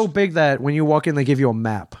was so big that when you walk in, they give you a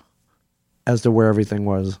map as to where everything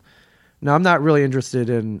was. Now, I'm not really interested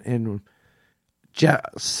in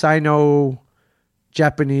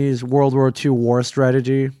Sino-Japanese World War II war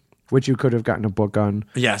strategy, which you could have gotten a book on.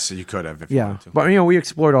 Yes, you could have. If you Yeah, wanted to. but we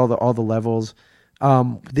explored all the levels.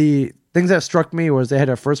 The things that struck me was they had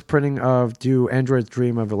a first printing of "Do Androids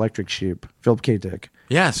Dream of Electric Sheep," Philip K. Dick.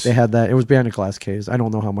 Yes, They had that. It was behind a glass case. I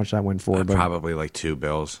don't know how much that went for, but probably like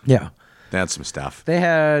 $2. yeah, They had some stuff. they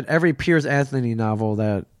had every Piers Anthony novel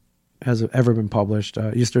that has ever been published.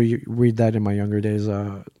 Used to read that in my younger days.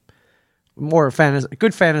 More fantasy,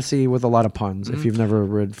 good fantasy with a lot of puns. If you've never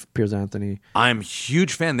read Piers Anthony, I'm a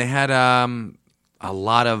huge fan. They had a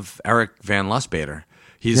lot of Eric Van Lustbader.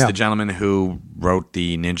 He's the gentleman who wrote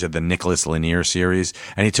the Nicholas Lanier series,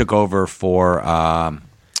 and he took over for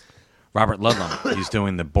Robert Ludlum. He's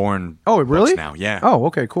doing the Bourne Oh, really? books now. Yeah. Oh,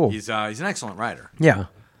 okay, cool. He's an excellent writer, Yeah.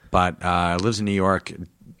 but lives in New York.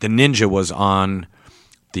 The Ninja was on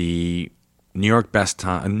the New York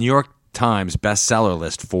Times bestseller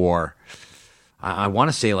list for I want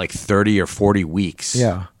to say like 30 or 40 weeks.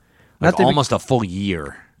 Yeah. Like almost a full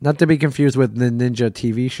year. Not to be confused with the Ninja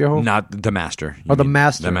TV show. Not The Master. Oh, The mean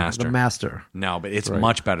Master. The Master. The Master. No, but it's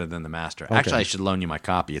much better than The Master. Okay. Actually, I should loan you my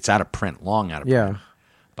copy. It's out of print, long out of print. Yeah.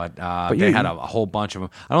 But they had a whole bunch of them.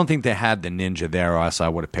 I don't think they had the Ninja there, or else I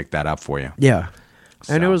would have picked that up for you. Yeah.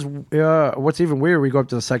 And it So. was, what's even weird, we go up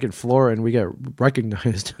to the second floor and we get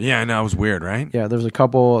recognized. Yeah, I know. It was weird, right? Yeah, there's a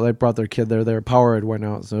couple, they brought their kid there. Their power had went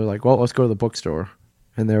out. So they're like, well, let's go to the bookstore.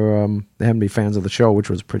 And they happened to be fans of the show, which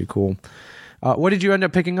was pretty cool. What did you end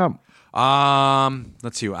up picking up?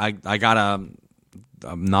 Let's see. I got a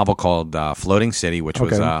novel called Floating City, which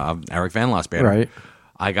was Eric Van Lustbader. Right.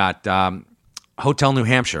 I got Hotel New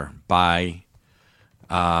Hampshire by,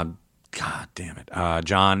 God damn it,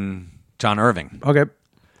 John Irving. Okay.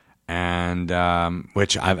 And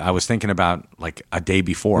which I was thinking about like a day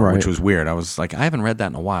before, Right. which was weird. I was like, I haven't read that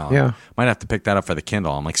in a while. Yeah. Might have to pick that up for the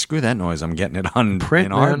Kindle. I'm like, screw that noise. I'm getting it on Print,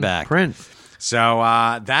 in man. hardback. Print. So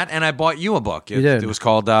that, and I bought you a book. You did. It was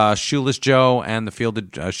called Shoeless Joe and the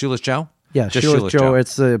Field of Shoeless Joe. Yeah, Just Shoeless Joe.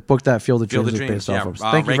 It's the book that Field of Field Dreams of is Dreams. based Yeah, off of.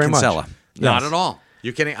 Thank you Ray very much. Kinsella. Not Yes. at all.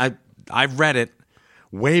 You're kidding. I read it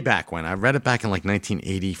way back when. I read it back in like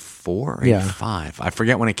 1984 or Yeah. 85. I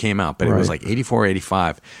forget when it came out, but it was Right. like 84 or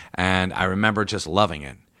 85. And I remember just loving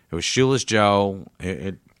it. It was Shoeless Joe.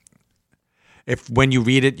 If when you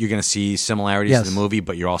read it, you're going to see similarities Yes. to the movie,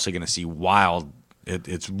 but you're also going to see wild.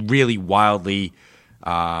 It's really wildly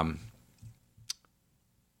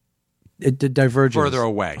It diverges. further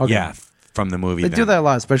away. Okay. Yeah, from the movie. They do than- that a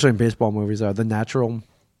lot, especially in baseball movies. The Natural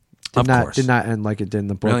Of course. did not end like it did in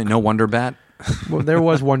the book. Really, no Wonder Bat. Well, there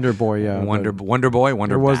was Wonder Boy. Yeah, Wonder but Boy,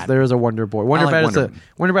 Wonder Bat. there is a Wonder Boy. Wonder like Bat Wonder- is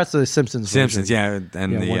Wonder Bat's the Simpsons. Simpsons, version. yeah,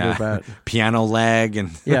 and Yeah, the Wonder Bat. piano leg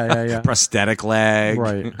and Yeah. prosthetic leg.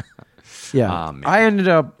 Right. Yeah. Oh,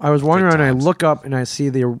 man. I was wondering, and I times. look up and I see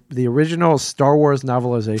the original Star Wars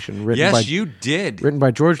novelization written Yes, by you did. written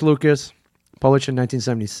by George Lucas, published in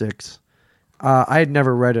 1976. I had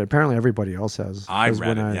never read it. Apparently, everybody else has. I 'Cause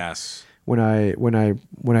read when it. Yes. When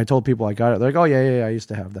I told people I got it, they're like, "Oh yeah, I used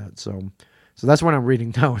to have that." So that's what I'm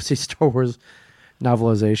reading now. Is the Star Wars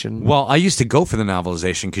novelization. Well, I used to go for the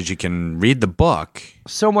novelization because you can read the book.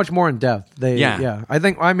 So much more in depth. Yeah.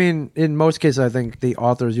 I mean, in most cases, I think the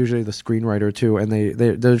author is usually the screenwriter too, and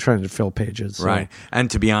they're trying to fill pages. So. Right.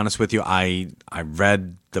 And to be honest with you, I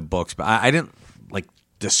read the books, but I didn't like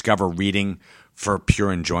discover reading for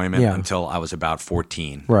pure enjoyment Yeah. until I was about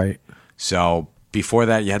 14. Right. So before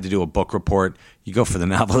that, you had to do a book report. You go for the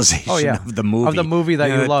novelization Oh yeah. of the movie. Of the movie that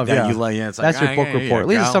you love. that Yeah. you love. Yeah, it's That's like, your book here you report. At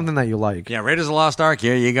least it's go. something that you like. Yeah, Raiders of the Lost Ark.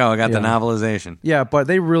 Here you go. I got the Yeah. novelization. Yeah, but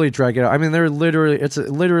they really drag it out. I mean, it's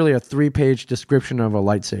literally a 3-page description of a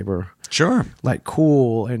lightsaber. Sure. Like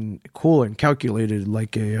cool and calculated,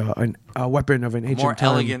 like a weapon of an ancient More time.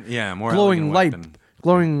 elegant. Yeah, more glowing elegant light, weapon.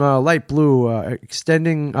 glowing light blue,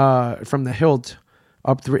 extending from the hilt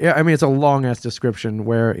up through. I mean, it's a long ass description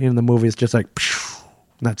where in the movie it's just like,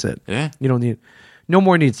 that's it. Yeah. You don't need, no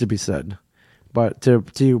more needs to be said. But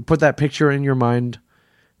to put that picture in your mind,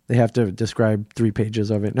 they have to describe 3 pages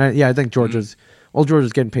of it. And I think George is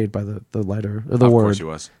getting paid by the letter or the Of word. course he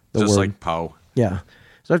was. The Just word. like Poe. Yeah.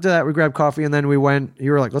 So after that, we grabbed coffee, and then we went.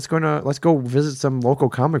 You were like, let's go visit some local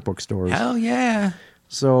comic book stores. Hell yeah.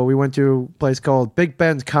 So we went to a place called Big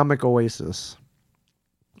Ben's Comic Oasis.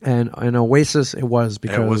 And an oasis it was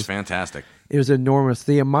because It was fantastic. it was enormous.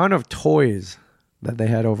 The amount of toys that they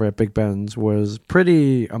had over at Big Ben's was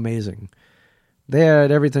pretty amazing. They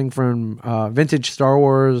had everything from vintage Star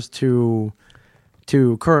Wars to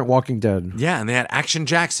current Walking Dead. Yeah, and they had Action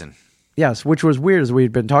Jackson. Yes, which was weird as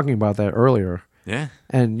we'd been talking about that earlier. Yeah.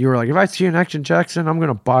 And you were like, if I see an Action Jackson, I'm going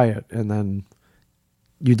to buy it. And then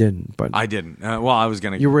you didn't. But I didn't. Well, I was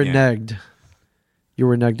going to. you reneged. You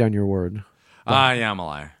reneged on your word. Yeah, I'm a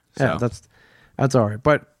liar. So. Yeah, that's all right.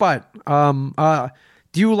 But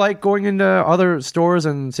do you like going into other stores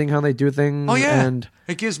and seeing how they do things? Oh yeah, and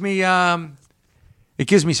it gives me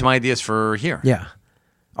some ideas for here. yeah,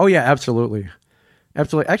 oh yeah, absolutely.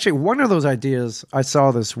 Actually, one of those ideas I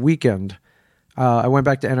saw this weekend. I went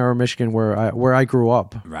back to Ann Arbor, Michigan, where I grew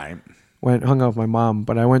up. Right. Hung out with my mom,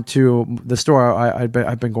 but I went to the store I've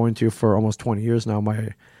been going to for almost 20 years now.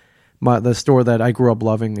 The store that I grew up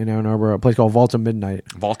loving in Ann Arbor, a place called Vault of Midnight.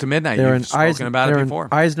 Vault of Midnight. They're You've spoken about it before. An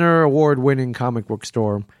Eisner Award-winning comic book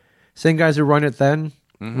store. Same guys who run it then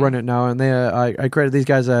run it now, and they I credit these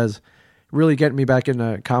guys as really getting me back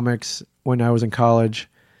into comics when I was in college.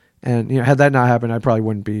 And had that not happened, I probably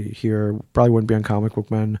wouldn't be here. Probably wouldn't be on Comic Book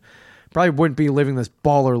Men. Probably wouldn't be living this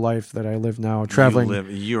baller life that I live now, traveling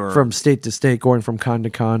from state to state, going from con to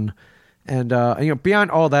con. And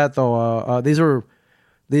beyond all that, though, these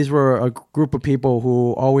were a group of people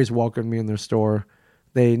who always welcomed me in their store.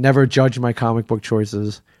 They never judged my comic book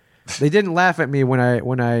choices. They didn't laugh at me when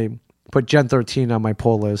I put Gen 13 on my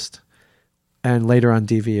pull list, and later on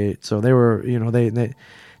DV8. So they were, they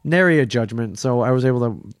nary a judgment. So I was able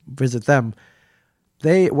to visit them.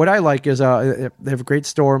 What I like is they have a great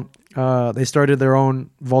store. They started their own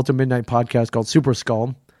Vault of Midnight podcast called Super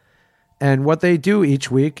Skull. And what they do each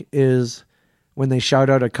week is when they shout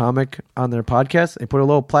out a comic on their podcast, they put a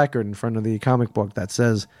little placard in front of the comic book that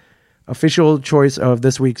says official choice of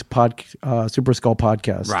this week's Super Skull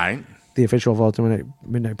podcast. Right. The official Vault of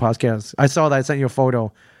Midnight podcast. I saw that. I sent you a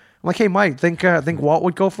photo like, hey, Mike, think Walt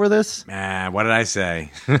would go for this? What did I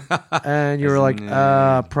say? And you were like,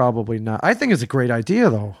 probably not. I think it's a great idea,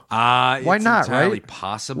 though. Why It's not? entirely Right?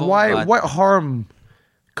 possible. Why? but What harm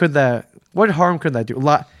could that? What harm could that do?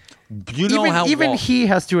 You know how even Walt- he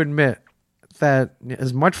has to admit that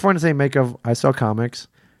as much fun as they make of I Saw Comics,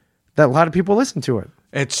 that a lot of people listen to it,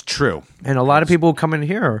 It's true. and a lot of people come in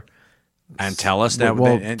here And tell us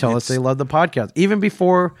that. tell us they love the podcast even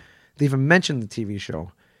before they even mentioned the TV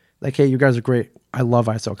show. Like, hey, you guys are great. I love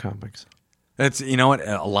I Saw Comics. It's you know what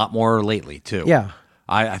a lot more lately too. Yeah.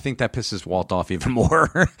 I think that pisses Walt off even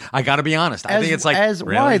more. I got to be honest. I think it's like really?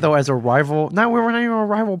 why though as a rival? No, we're not even a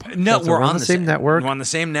rival. Podcast. No, we're on the same network. We're on the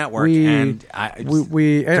same network, We- and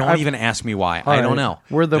we don't even ask me why. All I don't right. know.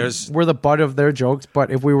 We're the butt of their jokes,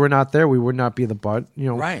 but if we were not there, we would not be the butt. You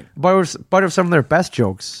know, Right. Butt of some of their best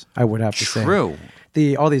jokes, I would have to say. True.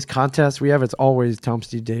 All these contests we have, it's always Tom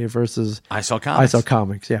Steve Dave versus I Saw Comics. I Saw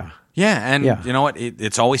Comics. Yeah. Yeah, and Yeah. you know what?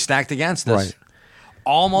 It's always stacked against us. Right.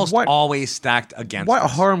 Almost What- always stacked against What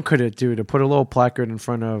us. harm could it do to put a little placard in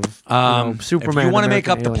front of Superman? if you wanna make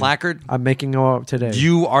American up the Alien? placard, I'm making it up today.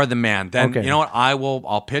 You are the man. Then Okay. you know what?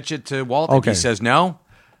 I'll pitch it to Walt. If Okay. he says no,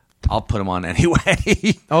 I'll put him on anyway.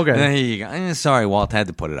 Okay. And then here you go. Sorry, Walt, had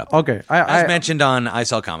to put it up. Okay. As mentioned on I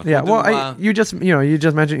Saw Comics. Yeah, We'll well, do, you just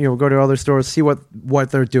mentioned go to other stores, see what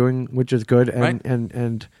they're doing, which is good, and Right.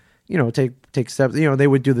 and take steps. They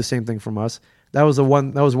would do the same thing from us. That was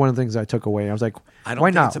one of the things I took away. I was like, I don't why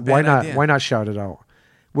think not? it's a bad Why not? idea. Why not shout it out?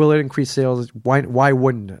 Will it increase sales? Why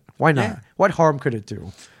wouldn't it? Why not? Yeah. What harm could it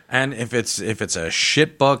do? and if it's a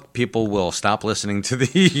shit book, people will stop listening to the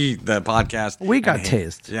podcast. We got And-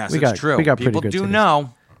 taste. Yes, We it's got- true. we got pretty people good do taste.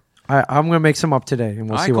 know. I'm gonna make some up today, and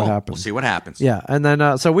we'll All see right, what cool. happens. We'll see what happens. Yeah, and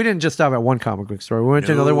then so we didn't just stop at one comic book store. We went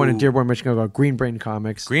to another one in No. Dearborn, Michigan, called Green Brain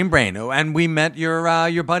Comics. Green Brain. Oh, and we met your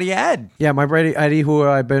buddy Ed. Yeah, my buddy Eddie, who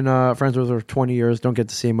I've been friends with for 20 years, don't get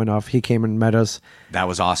to see him enough. He came and met us. That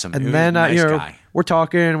was awesome. And He was then, a nice guy. we're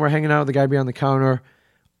talking, we're hanging out with the guy behind the counter.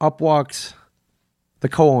 Up walks the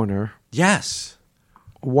co-owner, Yes,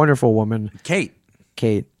 a wonderful woman, Kate.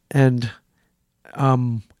 Kate. And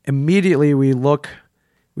immediately we look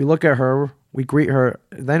at her, we greet her,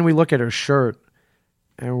 then we look at her shirt,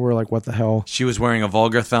 and we're like, what the hell? She was wearing a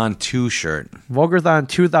Vulgarthon 2 shirt. Vulgarthon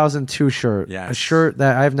 2002 shirt. Yes. A shirt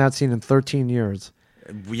that I have not seen in 13 years.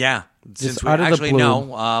 Yeah. Since we out of the actually blue.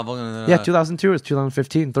 know. Yeah, 2002 is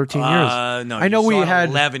 2015, 13 years. No, I know you we saw it had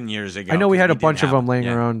 11 years ago. I know we 'cause had a didn't bunch of have them laying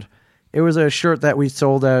yeah. around. It was a shirt that we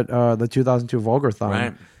sold at the 2002 Vulgarthon,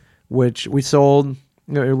 Right. which we sold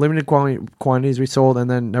limited quantities. We sold and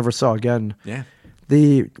then never saw again. Yeah.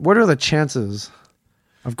 What are the chances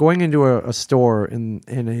of going into a store in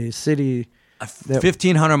a city?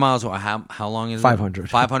 1,500 miles away. How long is it? 500.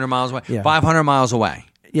 500 miles away? Yeah. 500 miles away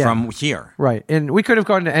Yeah. from here. Right, and we could have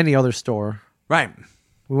gone to any other store. Right.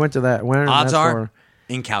 We went to that. Went to Odds that are store.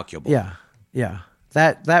 incalculable. Yeah.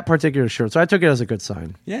 That particular shirt. So I took it as a good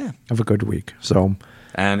sign. Yeah. Of a good week. So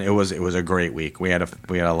And it was a great week. We had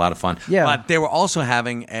a lot of fun. Yeah. But they were also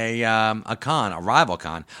having a rival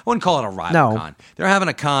con. I wouldn't call it a rival No. con. They're having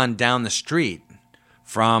a con down the street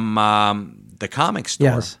from the comic store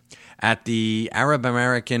Yes. at the Arab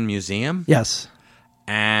American Museum. yes,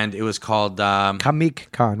 And it was called Comic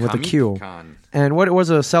Con with a Comic Q. Con. And what it was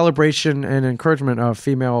a celebration and encouragement of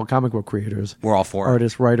female comic book creators, We're all for it.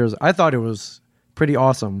 artists, writers. I thought it was pretty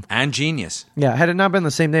awesome. And genius. Yeah, had it not been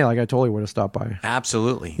the same day, like I totally would have stopped by.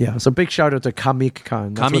 Absolutely. Yeah, so big shout out to Comic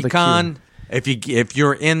Con. That's with a Comic Q. Con. If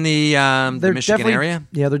you're in the They're Michigan definitely- area,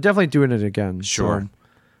 Yeah, they're definitely doing it again. sure,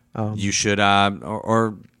 so, you should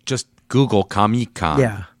or just Google Comic Con.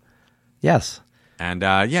 yeah. Yes. And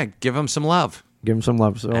give them some love Give them some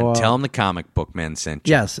love. So and tell them the comic book man sent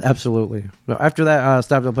you. Yes, absolutely. So after that,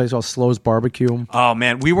 stopped at a place called Slow's Barbecue. Oh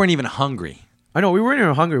man, we weren't even hungry. I know we weren't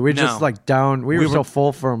even hungry. We were No. just like down. We were so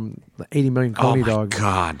full from the 80 million Oh Coney my dogs.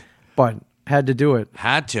 god. But had to do it.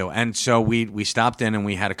 Had to, and so we stopped in and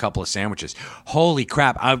we had a couple of sandwiches. Holy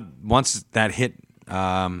crap! Once that hit,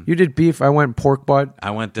 You did beef. I went pork butt. I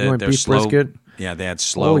went You to went their beef slow. brisket. Yeah, they had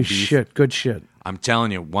slow Holy beef. shit! Good shit. I'm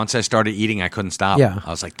telling you, once I started eating, I couldn't stop. Yeah. I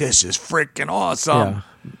was like, "This is freaking awesome!"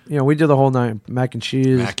 Yeah. We did the whole night. Mac and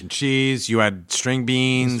cheese. Mac and cheese. You had string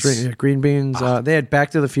beans. Green beans. They had Back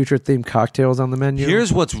to the Future themed cocktails on the menu.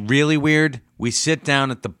 Here's what's really weird: we sit down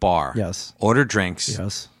at the bar. Yes. Order drinks.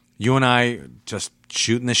 Yes. You and I just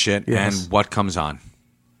shooting the shit, Yes. and what comes on?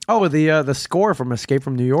 Oh, the score from Escape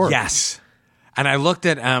from New York. Yes. And I looked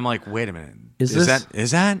at, and I'm like, wait a minute, Is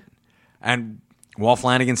this- that? And Walt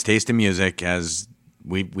Flanagan's Taste of Music, as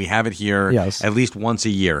we have it here, Yes. at least once a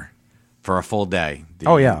year for a full day.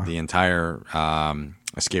 Oh, yeah. The entire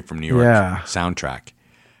Escape from New York Yeah. soundtrack.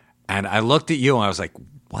 And I looked at you and I was like,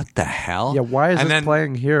 what the hell? Yeah, why is and this then,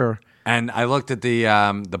 playing here? And I looked at the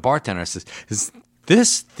bartender. I says, "Is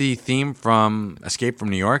this the theme from Escape from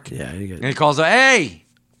New York?" Yeah, you get and he calls out, "Hey!"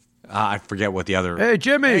 I forget what the other. Hey,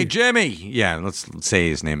 Jimmy. Hey, Jimmy. Yeah, let's say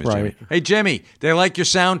his name is Right. Jimmy. Hey, Jimmy. They like your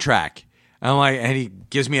soundtrack. And I'm like, and he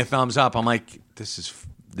gives me a thumbs up. I'm like, this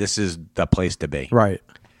is the place to be. Right.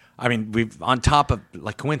 I mean, we've on top of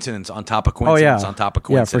like coincidence on top of Oh coincidence yeah. on top of Yeah,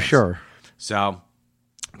 coincidence. for sure. So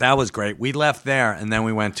that was great. We left there and then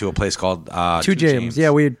we went to a place called Two James.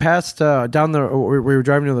 Yeah, we had passed down the. We were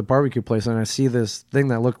driving to the barbecue place, and I see this thing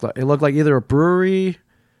that looked like either a brewery,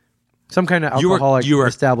 some kind of alcoholic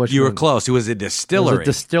establishment. You were close. It was a It distillery. was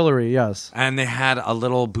a distillery, yes. And they had a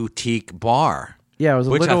little boutique bar. Yeah, it was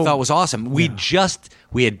a which little. I thought was awesome. We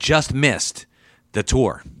had just missed the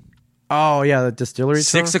tour. Oh yeah, the distillery.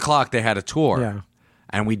 6 tour? o'clock they had a tour. Yeah.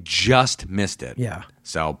 And we just missed it. Yeah.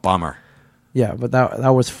 So bummer. Yeah, but that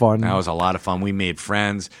was fun. That was a lot of fun. We made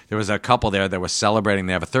friends. There was a couple there that was celebrating.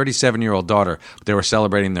 They have a 37-year-old daughter. They were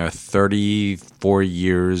celebrating their 34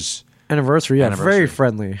 years anniversary. Yeah, anniversary. very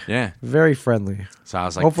friendly. Yeah. Very friendly. So I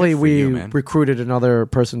was like, hopefully good for we you, man. recruited another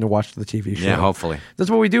person to watch the TV show. Yeah, hopefully. That's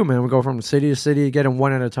what we do, man. We go from city to city, get them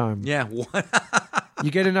one at a time. Yeah, what?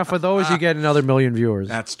 You get enough of those, you get another million viewers.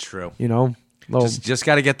 That's true. You know? Little- Just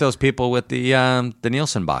got to get those people with the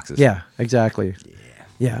Nielsen boxes. yeah, exactly.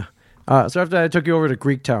 Yeah. So after that, I took you over to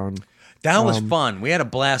Greektown. That was fun. We had a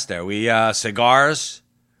blast there. We cigars,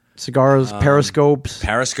 Periscopes.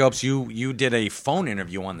 periscopes. You did a phone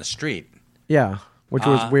interview on the street. Yeah, which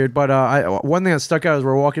was weird. But one thing that stuck out is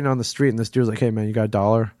we're walking down the street, and this dude's like, "Hey, man, you got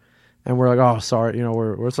 $1?" And we're like, "Oh, sorry,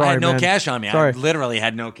 we're sorry, I had no man. cash on me. Sorry. I literally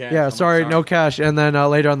had no cash. Yeah, I'm sorry, like, no cash." And then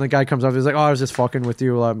later on, the guy comes up. He's like, "Oh, I was just fucking with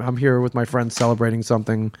you. I'm here with my friends celebrating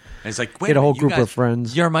something." And it's like, wait, Get a whole you group guys- of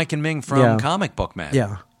friends. You're Mike and Ming from Yeah. Comic Book Man.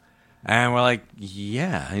 Yeah, And we're like,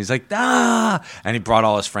 yeah. And he's like, ah. And he brought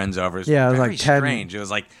all his friends over. It was Yeah, it was very like 10 strange. It was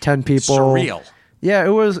like 10 people. surreal. yeah.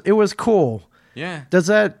 It was cool. Yeah. Does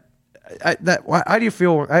that how do you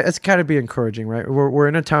feel? It's got to be encouraging, right? We're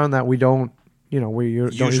in a town that we don't, we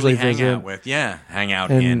don't usually hang visit. out with. Yeah, hang out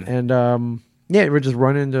in. And yeah, we just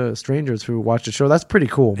run into strangers who watch the show. That's pretty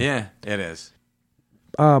cool. Yeah, it is.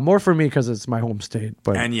 More for me because it's my home state,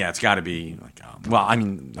 but And yeah, it's got to be like, well, I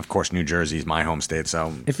mean, of course, New Jersey's my home state,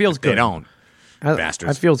 so It feels They good. don't. it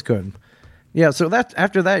bastards. feels good. Yeah. So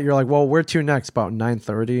after that, you're like, well, where to next? About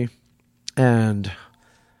 9:30, and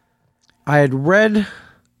I had read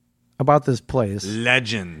about this place.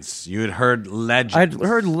 Legends. You had heard legends. I'd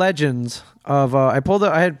heard legends of. I had pulled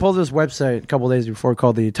this website a couple days before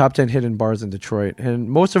called the Top 10 Hidden Bars in Detroit, and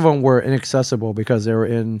most of them were inaccessible because they were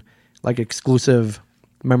in like exclusive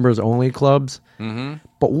members only clubs. Mm-hmm.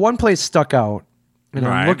 But one place stuck out, and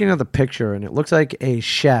Right. I'm looking at the picture, and it looks like a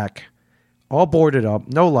shack, all boarded up,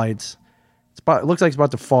 no lights. It looks like it's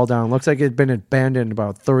about to fall down. It looks like it had been abandoned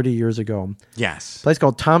about 30 years ago. Yes. A place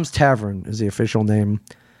called Tom's Tavern is the official name.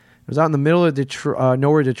 It was out in the middle of Detroit,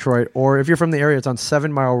 nowhere Detroit, or if you're from the area, it's on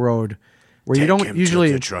 7 Mile Road, where you don't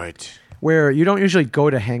usually Detroit. where you don't usually go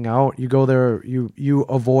to hang out. You go there, you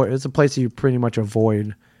avoid. It's a place that you pretty much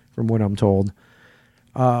avoid, from what I'm told.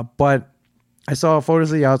 But I saw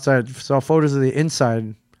photos of the outside, saw photos of the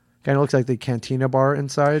inside. Kind of looks like the Cantina bar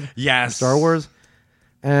inside. Yes. Star Wars,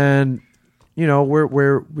 and we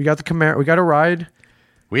got the Camaro, we got a ride.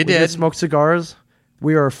 We We did did. smoke cigars.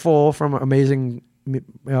 We are full from amazing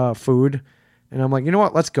food. And I'm like, you know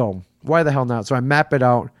what? Let's go. Why the hell not? So I map it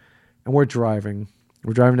out, and we're driving.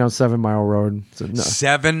 We're driving down 7 Mile Road. So, no.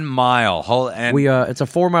 7 Mile. And It's a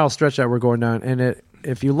 4 mile stretch that we're going down. And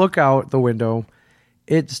if you look out the window,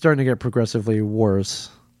 it's starting to get progressively worse.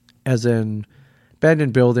 As in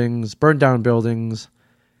abandoned buildings, burned down buildings.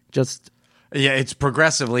 Just, yeah, it's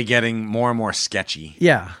progressively getting more and more sketchy.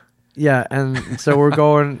 yeah. Yeah. And so we're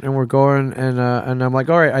going, and I'm like,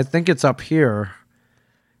 all right, I think it's up here.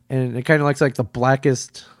 And it kind of looks like the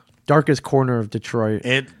darkest corner of Detroit.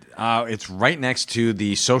 It's right next to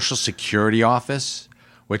the Social Security office,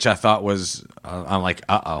 which I thought was. I'm like,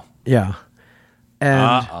 Yeah. And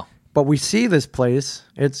Uh-oh. but we see this place.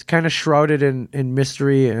 It's kind of shrouded in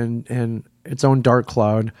mystery and its own dark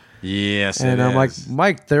cloud. Yes, And it I'm like, is.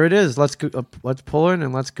 Mike, there it is. Let's go, let's pull in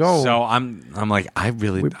and let's go. So I'm like, I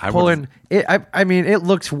we would. pull in. I mean, it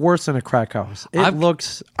looks worse than a crack house. How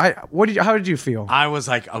did you feel? I was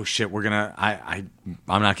like, oh shit, we're gonna. I'm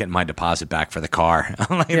not getting my deposit back for the car.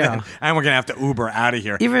 I'm like, Yeah. and we're gonna have to Uber out of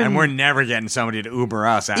here. And we're never getting somebody to Uber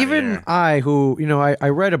us out of Even here. I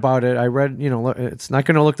read about it. I read, it's not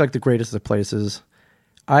going to look like the greatest of places.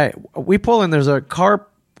 We pull in. There's a car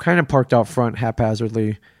kind of parked out front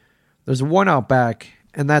haphazardly. There's one out back,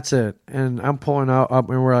 and that's it. And I'm pulling up,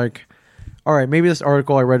 and we're like, all right, maybe this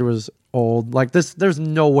article I read was old. Like this, there's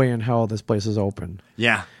no way in hell this place is open.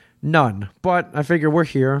 Yeah. None. But I figure we're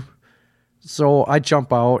here. So I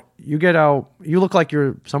jump out. You get out. You look like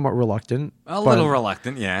you're somewhat reluctant. A little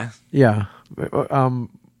reluctant, yeah. Yeah.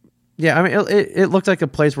 Yeah, I mean, it looked like a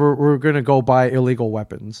place where we're going to go buy illegal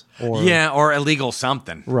weapons. Or illegal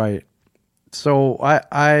something. Right. So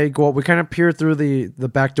I go up. We kind of peer through the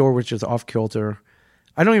back door, which is off kilter.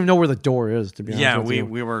 I don't even know where the door is, to be honest with you.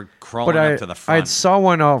 we were crawling up to the front. I saw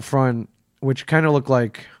one out front, which kind of looked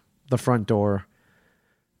like the front door.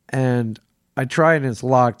 And I try and it's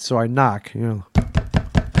locked, so I knock,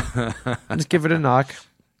 Just give it a knock.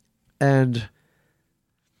 And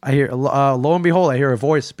I hear, lo and behold, I hear a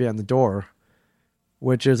voice behind the door,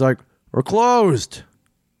 which is like, "We're closed."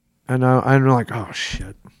 And I'm like, "Oh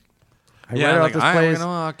shit!" I ran out this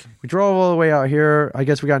place. We drove all the way out here. I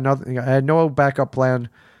guess we got nothing. I had no backup plan.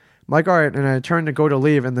 I'm like, all right, and I turned to go to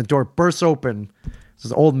leave, and the door bursts open. There's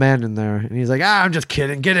this old man in there, and he's like, "I'm just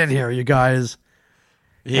kidding. Get in here, you guys."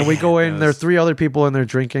 Yeah, and we go in. There are 3 other people in there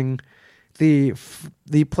drinking. The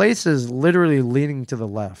place is literally leaning to the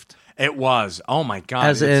left. It was. Oh my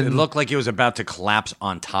god! It looked like it was about to collapse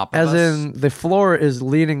on top of us. As in, the floor is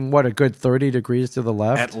leaning a good 30 degrees to the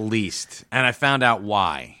left, at least. And I found out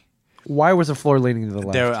why. Why was the floor leaning to the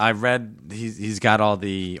left? I read he's got all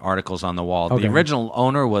the articles on the wall. Okay. The original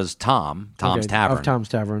owner was Tom's Tavern. Of Tom's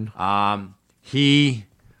Tavern. He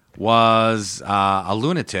was a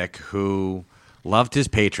lunatic who loved his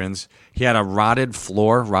patrons. He had a rotted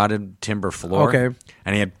timber floor. Okay.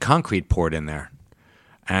 And he had concrete poured in there.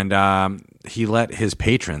 And he let his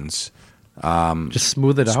patrons just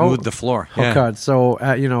smooth it out? Smooth the floor. Oh, yeah. God. So,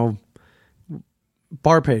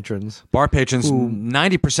 bar patrons.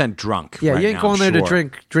 90% drunk. Yeah, right you ain't now, going there sure.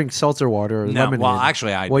 to drink seltzer water or lemonade. Well,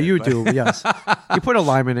 actually, I did. Well, you do, yes. You put a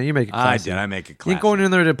lime in it. You make it classy. I did. I make it classy. You ain't going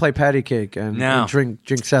in there to play patty cake and drink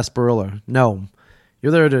sarsaparilla. No.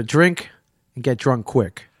 You're there to drink and get drunk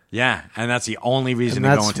quick. Yeah, and that's the only reason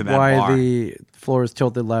to go into that bar. That's bar. why the floor is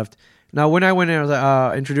tilted left. Now, when I went in, I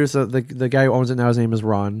was introduced the guy who owns it now. His name is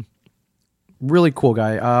Ron. Really cool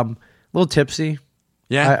guy. A little tipsy.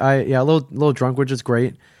 Yeah. A little drunk, which is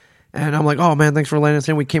great. And I'm like, oh man, thanks for letting us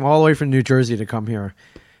in. We came all the way from New Jersey to come here.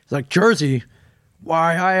 He's like, Jersey?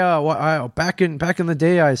 Why? I back in the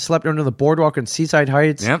day, I slept under the boardwalk in Seaside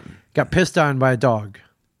Heights. Yep. Got pissed on by a dog.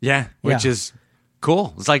 Yeah, which is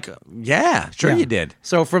cool. It's like, sure you did.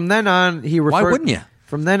 So from then on, why wouldn't you?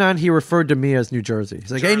 From then on, he referred to me as New Jersey.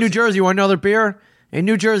 He's like, hey, New Jersey, you want another beer? Hey,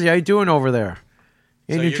 New Jersey, how you doing over there?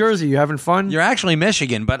 Hey, New Jersey, you having fun? You're actually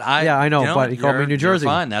Michigan, but I know, but he called me New Jersey.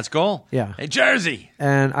 You're fun. That's cool. Yeah. Hey, Jersey.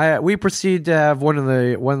 And we proceed to have one of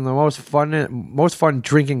the most fun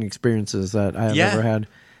drinking experiences that I have ever had.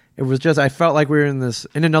 It was just, I felt like we were in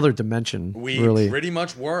another dimension. We really. Pretty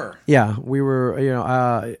much were. Yeah, we were,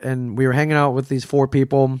 and we were hanging out with these 4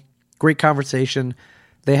 people. Great conversation.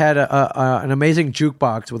 They had an amazing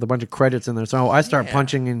jukebox with a bunch of credits in there. So I start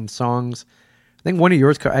punching in songs. I think one of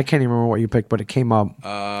yours, I can't even remember what you picked, but it came up.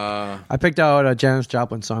 I picked out a Janis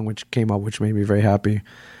Joplin song, which came up, which made me very happy.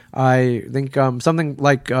 I think something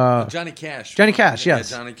like Johnny Cash. Johnny Cash,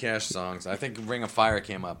 yes. Yeah, Johnny Cash songs. I think Ring of Fire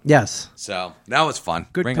came up. Yes. So that was fun.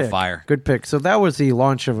 Good Ring pick. of Fire. Good pick. So that was the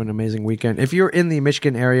launch of an amazing weekend. If you're in the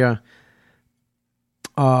Michigan area,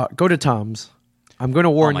 go to Tom's. I'm going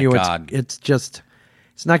to warn you. God.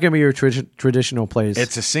 It's not going to be your traditional place.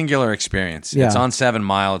 It's a singular experience. Yeah. It's on 7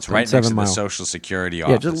 Mile. It's right next to the Social Security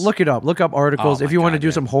office. Yeah, just look it up. Look up articles. If you want to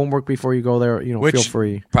do some homework before you go there, feel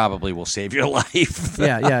free. Probably will save your life.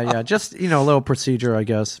 Yeah. Just, a little procedure, I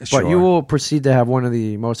guess. Sure. But you will proceed to have one of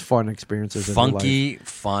the most fun experiences of your life. Funky,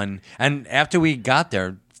 fun. And after we got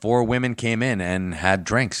there, 4 women came in and had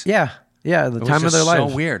drinks. Yeah. The time of their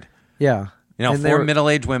life. So weird. Yeah. 4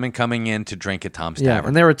 middle-aged women coming in to drink at Tom's Tavern.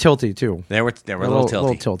 And they were tilty too. They were a little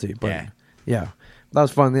tilty. But yeah. That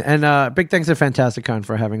was fun. And big thanks to Fantastic Con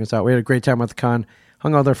for having us out. We had a great time at the con.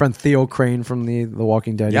 Hung out with our friend Theo Crane from The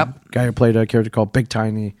Walking Dead. Yep. Guy who played a character called Big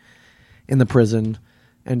Tiny in the prison.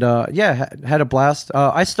 And had a blast.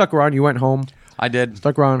 I stuck around. You went home. I did.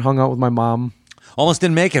 Stuck around, hung out with my mom. Almost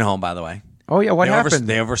didn't make it home, by the way. Oh yeah, what happened?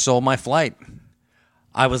 They oversold my flight.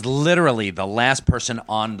 I was literally the last person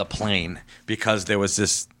on the plane because there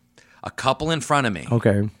was a couple in front of me.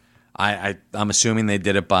 Okay. I'm assuming they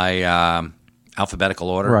did it by alphabetical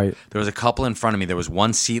order. Right. There was a couple in front of me. There was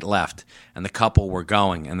 1 seat left, and the couple were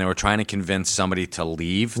going, and they were trying to convince somebody to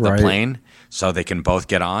leave the plane so they can both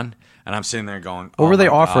get on. And I'm sitting there going, what were they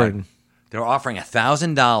God. offering? They were offering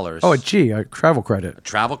 $1,000. Oh, a travel credit. A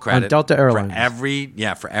travel credit. On Delta Airlines.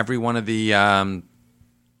 For every one of the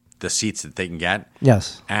the seats that they can get.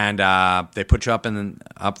 Yes. And they put you up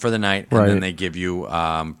for the night, and then they give you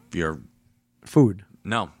your food.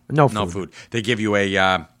 No food. food. They give you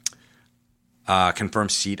a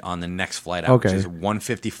confirmed seat on the next flight out, which is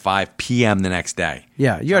 1:55 p.m. the next day.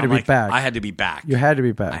 Yeah, you had to be back. I had to be back. You had to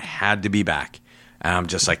be back. I had to be back. And I'm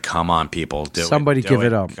just like, come on, people, Somebody give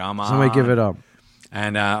it up. Come on, somebody give it up.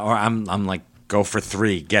 And or I'm like, go for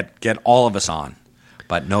 3, get all of us on.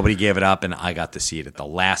 But nobody gave it up, and I got the seat at the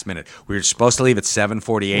last minute. We were supposed to leave at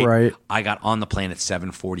 7:48. Right. I got on the plane at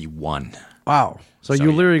 7:41. Wow. So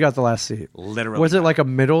you literally got the last seat. Literally. Was it like a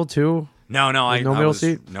middle too? No, no middle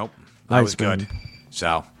seat. Nope. Nice, I was good. man.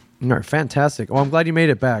 So. No, fantastic. Well, I'm glad you made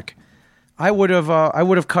it back. I would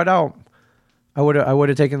have cut out. I would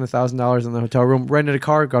have taken the $1,000 in the hotel room, rented a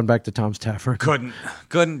car, gone back to Tom's Tavern.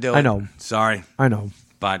 Couldn't do it. I know. Sorry. I know.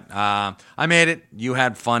 But I made it. You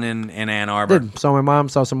had fun in Ann Arbor. Did. Saw my mom,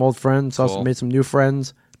 saw some old friends, made some new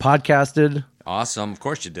friends, podcasted. Awesome. Of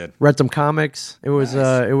course you did. Read some comics. It was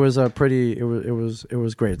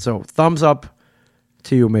great. So thumbs up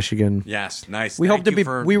to you, Michigan. Yes, nice. We hope to be.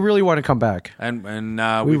 We really want to come back. And we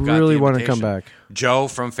we've got really the want to come invitation. back. Joe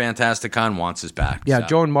from Fantastic Con wants us back. Yeah, so.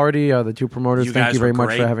 Joe and Marty, the two promoters. You Thank guys you very were much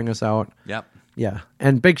great. for having us out. Yep. Yeah,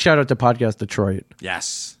 and big shout out to Podcast Detroit.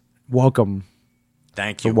 Yes. Welcome.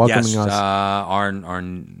 Thank you. For welcoming us. Our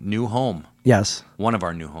new home. Yes. One of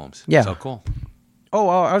our new homes. Yeah. So cool. Oh,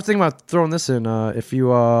 I was thinking about throwing this in. If you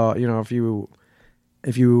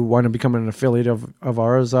want to become an affiliate of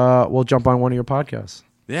ours, we'll jump on one of your podcasts.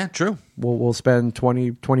 Yeah, true. We'll spend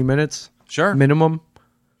 20 minutes. Sure. Minimum,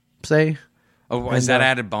 say. Oh, is that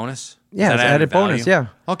added bonus? Yeah, it's added bonus. Yeah.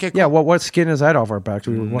 Okay. Cool. Yeah. What skin is that off our backs?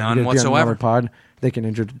 We want None to be whatsoever. On another pod. They can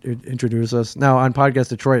introduce us. Now on Podcast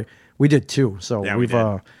Detroit, we did 2, so Yeah,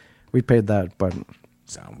 we paid that, but.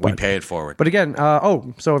 So we pay it forward. But again,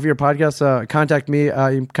 so if you're a podcast, contact me. You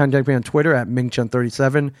can contact me on Twitter at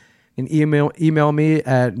MingChen37 and email me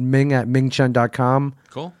at ming@mingchen.com.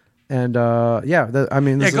 Cool. And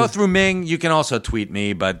this go through Ming. You can also tweet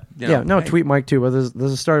me, but tweet Mike too. But this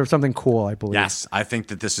is a start of something cool, I believe. Yes, I think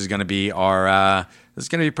that this is going to be our. This is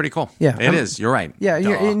going to be pretty cool. Yeah, it is. You're right. Yeah,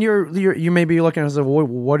 and you may be looking at us.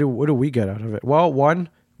 What do we get out of it? Well, one,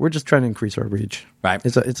 we're just trying to increase our reach. Right.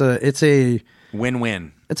 It's a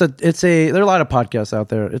win-win. There are a lot of podcasts out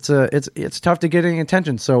there. It's tough to get any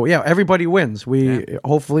attention. So yeah, everybody wins.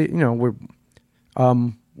 Hopefully we're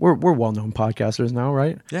well-known podcasters now,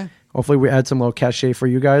 right? Yeah. Hopefully we add some little cachet for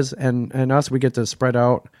you guys and us. We get to spread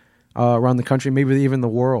out around the country, maybe even the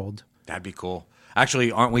world. That'd be cool.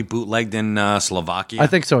 Actually, aren't we bootlegged in Slovakia? I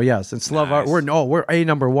think so. Yes, in Slovakia. Nice. We're a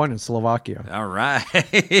number 1 in Slovakia. All right.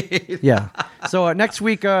 Yeah. So next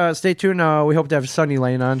week, stay tuned. We hope to have Sunny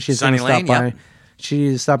Lane on. She's going to stop by. Yep.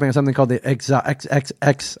 She's stopping at something called the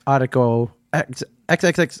XXX Autica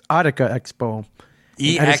Expo.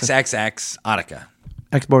 EXXX Autica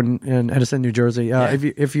Expo in Edison, New Jersey.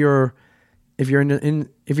 If you're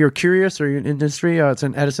curious or you're in industry, it's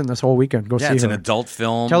in Edison this whole weekend. Go see her. It's an adult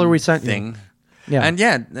film. Tell her we sent thing. you. Yeah, and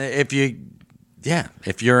if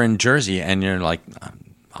you're in Jersey and you're like,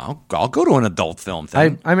 I'll go to an adult film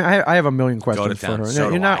thing. I have a million questions for her. So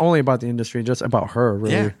not only about the industry, just about her.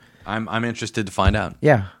 Really. Yeah, I'm interested to find out.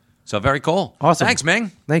 Yeah. So very cool. Awesome. Thanks,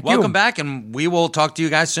 Ming. Thank you. Welcome back, and we will talk to you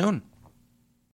guys soon.